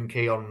lock and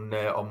key on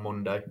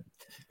Monday.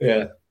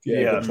 Yeah.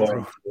 Yeah.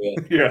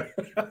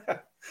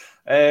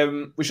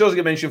 We should also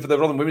get mentioned for the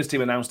Rotherham women's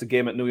team announced a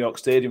game at New York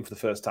Stadium for the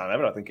first time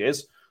ever, I think it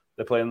is.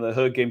 They're playing the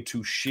Her Game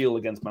 2 Shield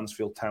against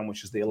Mansfield Town,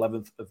 which is the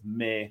 11th of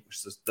May,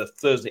 which is the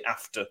Thursday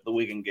after the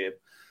Wigan game.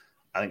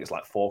 I think it's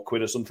like £4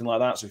 or something like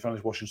that. So if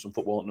anyone's watching some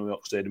football at New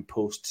York Stadium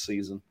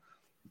post-season,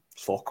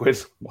 it's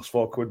 £4. Lost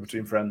 £4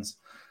 between friends.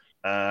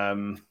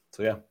 So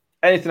yeah.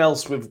 Anything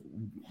else? We've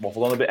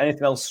waffled on a bit.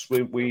 Anything else?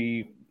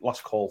 We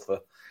last call for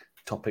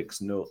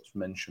topics, notes,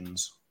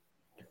 mentions.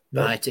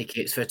 Buy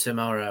tickets for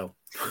tomorrow.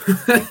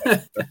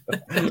 I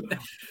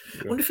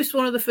wonder if it's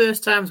one of the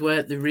first times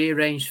where the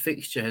rearranged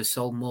fixture has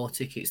sold more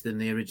tickets than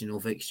the original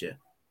fixture.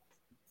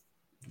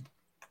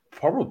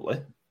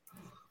 Probably.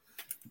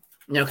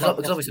 No,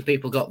 because obviously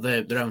people got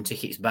their own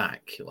tickets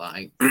back,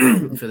 like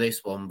for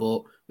this one,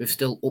 but we've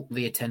still upped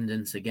the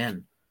attendance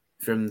again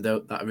from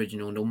that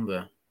original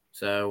number.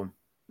 So,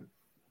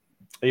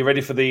 are you ready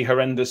for the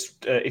horrendous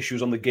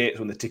issues on the gates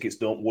when the tickets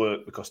don't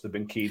work because they've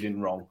been keyed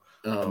in wrong?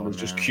 And there's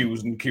just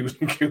queues and queues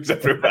and queues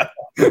everywhere.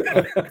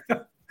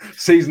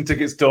 Season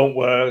tickets don't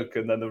work,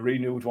 and then the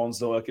renewed ones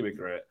don't work. It'd be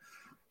great.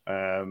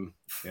 Yeah.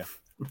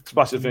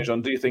 Sebastian finish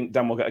on. Do you think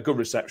Dan will get a good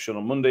reception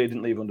on Monday? He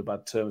didn't leave under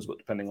bad terms, but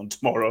depending on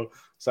tomorrow,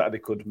 Saturday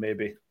could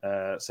maybe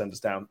send us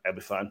down. It'll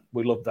be fine.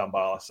 We love Dan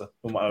Barlaser.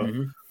 No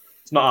matter,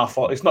 it's not our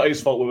fault. It's not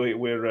his fault.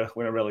 We're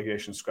a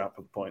relegation scrap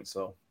at the point,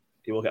 so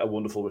he will get a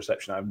wonderful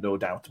reception. I have no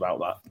doubt about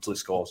that until he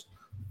scores.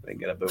 Then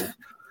get a boo.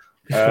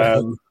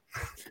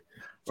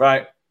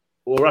 Right.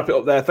 We'll wrap it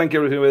up there. Thank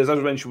you, everyone. As I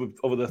mentioned, with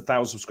over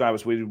 1,000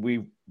 subscribers,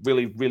 we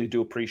really, really do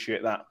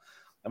appreciate that.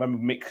 I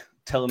remember Mick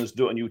telling us to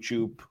do it on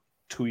YouTube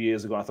 2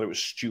 years ago. I thought it was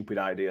a stupid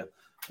idea.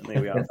 And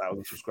there we are,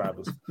 1,000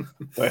 subscribers.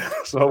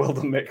 So well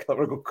done, Mick. That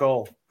was a good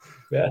call.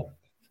 Yeah.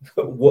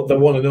 What the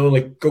one and only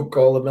good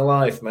call of my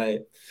life,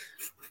 mate.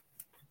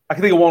 I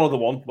can think of one other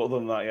one, but other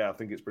than that, yeah, I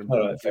think it's been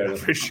all right, fair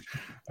enough.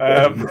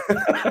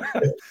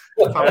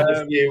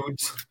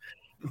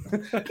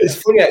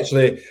 It's funny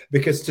actually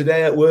because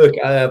today at work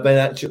I've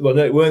been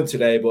no, it weren't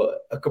today, but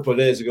a couple of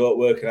days ago at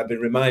work, and I've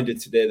been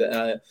reminded today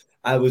that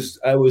I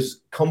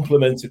was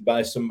complimented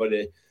by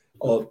somebody,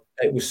 or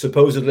it was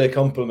supposedly a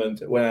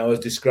compliment when I was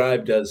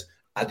described as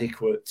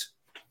adequate.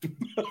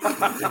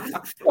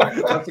 That's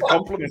a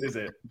compliment, is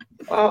it?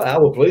 I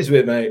was pleased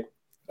with it, mate.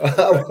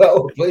 I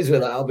was pleased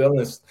with that, I'll be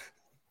honest.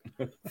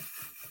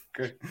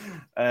 Okay.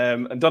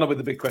 And Donna with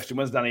the big question: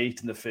 when's Danny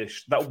eating the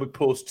fish? That will be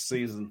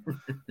post-season.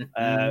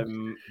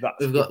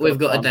 We've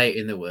got a date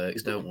in the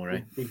works. Don't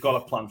worry. We've got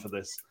a plan for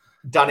this.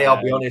 Danny,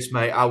 I'll be honest,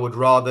 mate. I would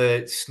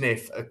rather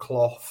sniff a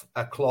cloth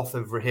of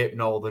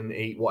Rohypnol than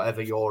eat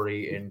whatever you're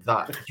eating.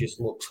 That just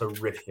looks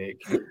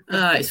horrific.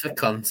 It's for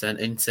content,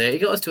 isn't it? You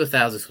got us to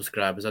 1,000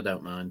 subscribers. I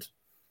don't mind.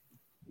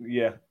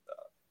 Yeah.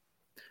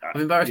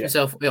 I've embarrassed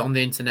myself on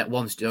the internet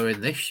once during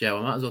this show.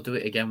 I might as well do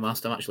it again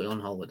whilst I'm actually on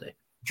holiday.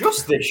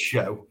 Just this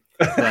show.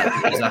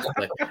 Well,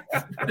 exactly.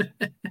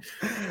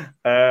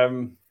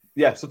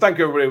 Yeah, so thank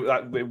you,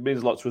 everybody. It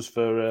means a lot to us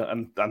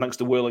and thanks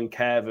to Will and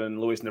Kev and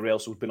Luis and everybody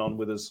else who's been on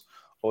with us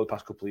over the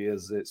past couple of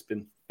years. It's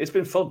been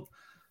fun,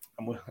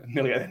 and we're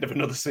nearly at the end of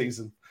another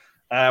season.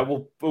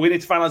 We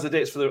need to finalise the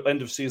dates for the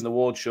end of season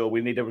award show.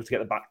 We need everyone to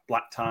get the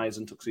black ties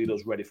and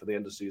tuxedos ready for the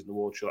end of season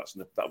award show.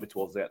 That'll be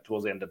towards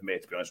the end of May,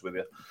 to be honest with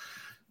you.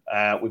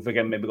 We've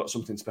again maybe got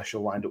something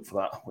special lined up for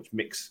that, which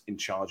Mick's in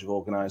charge of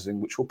organising,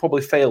 which will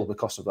probably fail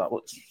because of that. But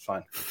it's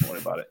fine. Don't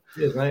worry about it.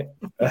 Cheers, mate.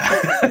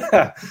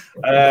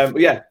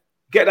 Yeah,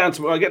 get down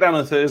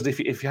on Thursday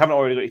if you haven't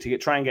already got your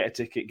ticket. Try and get a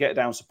ticket. Get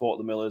down, support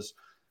the Millers.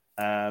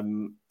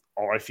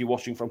 Or if you're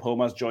watching from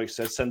home, as Joyce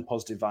says, send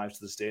positive vibes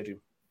to the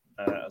stadium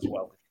as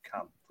well if you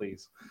can,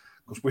 please,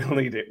 because we'll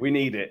need it. We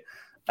need it.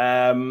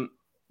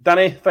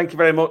 Danny, thank you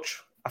very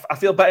much. I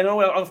feel better.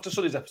 After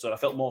Sunday's episode, I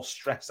felt more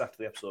stressed after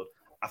the episode.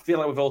 I feel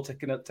like we've all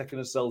taken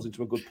ourselves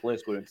into a good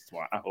place going into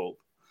tomorrow, I hope.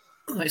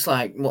 It's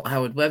like what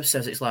Howard Webb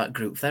says, it's like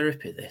group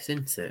therapy, this,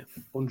 isn't it?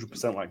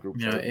 100% like group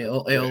therapy. It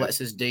all lets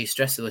us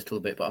de-stress a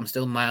little bit, but I'm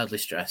still mildly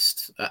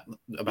stressed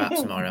about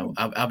tomorrow.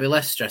 I'll be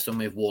less stressed when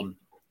we've won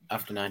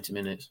after 90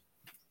 minutes.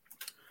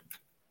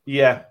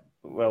 Yeah,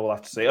 well, we'll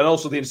have to see. And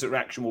also the instant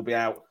reaction will be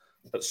out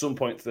at some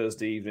point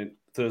Thursday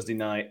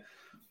night.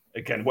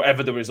 Again,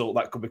 whatever the result,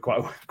 that could be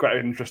quite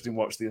an interesting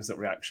watch, the instant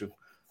reaction.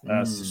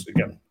 So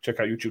again, check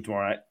out YouTube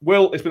tomorrow night.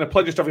 Will, it's been a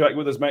pleasure to have you back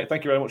with us, mate.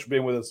 Thank you very much for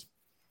being with us.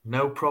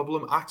 No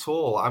problem at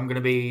all. I'm going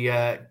to be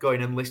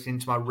going and listening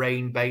to my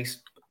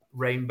rain-based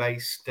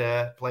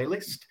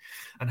playlist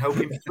and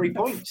hoping for 3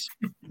 points.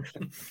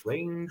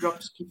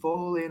 Raindrops keep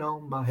falling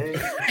on my head.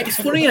 It's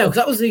funny, because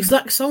that was the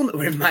exact song that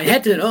were in my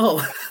head and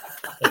all.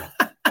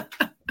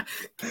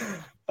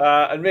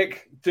 And Mick,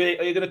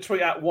 are you going to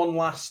tweet out one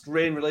last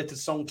rain-related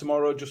song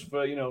tomorrow, just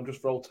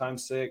for old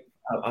time's sake?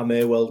 I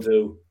may well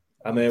do.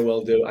 I may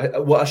well do.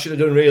 What I should have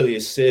done really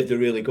is save the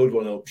really good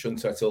one up,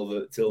 shouldn't I,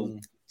 till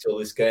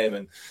this game,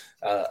 and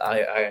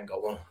I ain't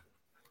got one.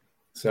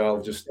 So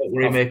I'll just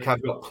remake.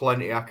 I've got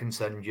plenty I can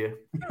send you.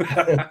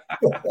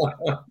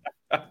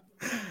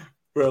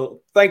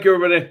 Well, thank you,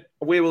 everybody.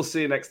 We will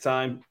see you next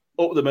time.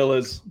 Up the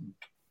Millers.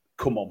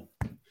 Come on.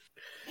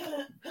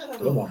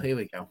 Here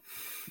we go.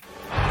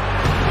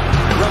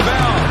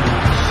 Ravel.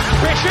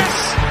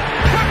 Vicious.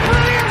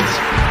 Brilliant.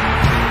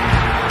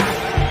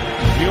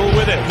 Mule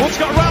with it. Wood's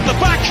got round the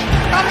back.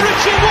 And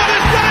Richie Wood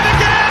has done it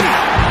again.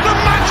 The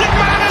Magic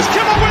Man has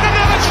come up with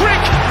another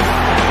trick.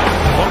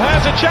 Well,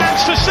 here's a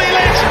chance to seal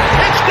it.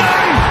 It's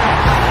done.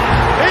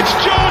 It's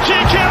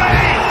Georgie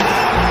Kelly.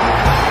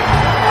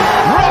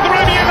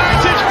 Rotherham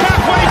United's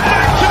pathway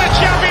back to the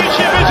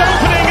Championship is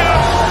opening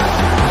up.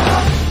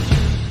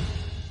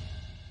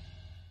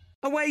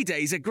 Away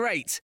days are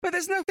great, but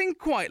there's nothing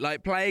quite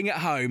like playing at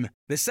home.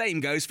 The same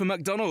goes for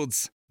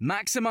McDonald's.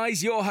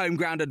 Maximise your home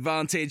ground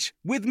advantage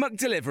with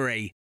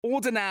McDelivery.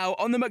 Order now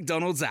on the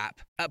McDonald's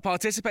app. At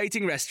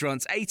participating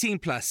restaurants, 18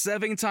 plus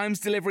serving times,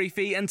 delivery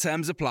fee and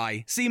terms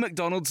apply. See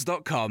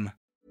mcdonalds.com.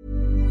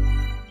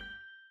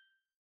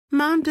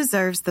 Mom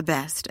deserves the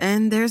best,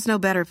 and there's no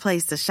better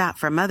place to shop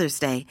for Mother's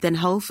Day than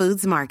Whole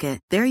Foods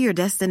Market. They're your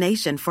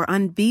destination for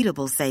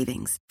unbeatable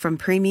savings, from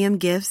premium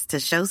gifts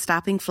to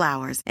show-stopping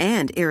flowers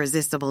and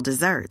irresistible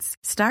desserts.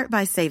 Start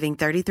by saving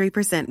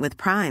 33% with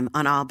Prime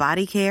on all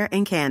body care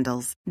and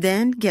candles.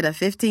 Then get a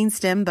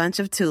 15-stem bunch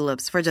of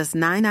tulips for just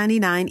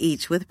 $9.99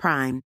 each with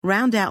Prime.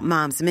 Round out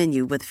Mom's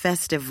menu with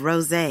festive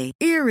rosé,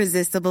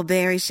 irresistible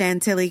berry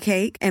chantilly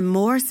cake, and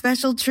more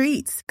special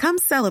treats. Come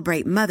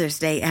celebrate Mother's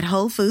Day at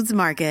Whole Foods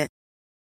Market.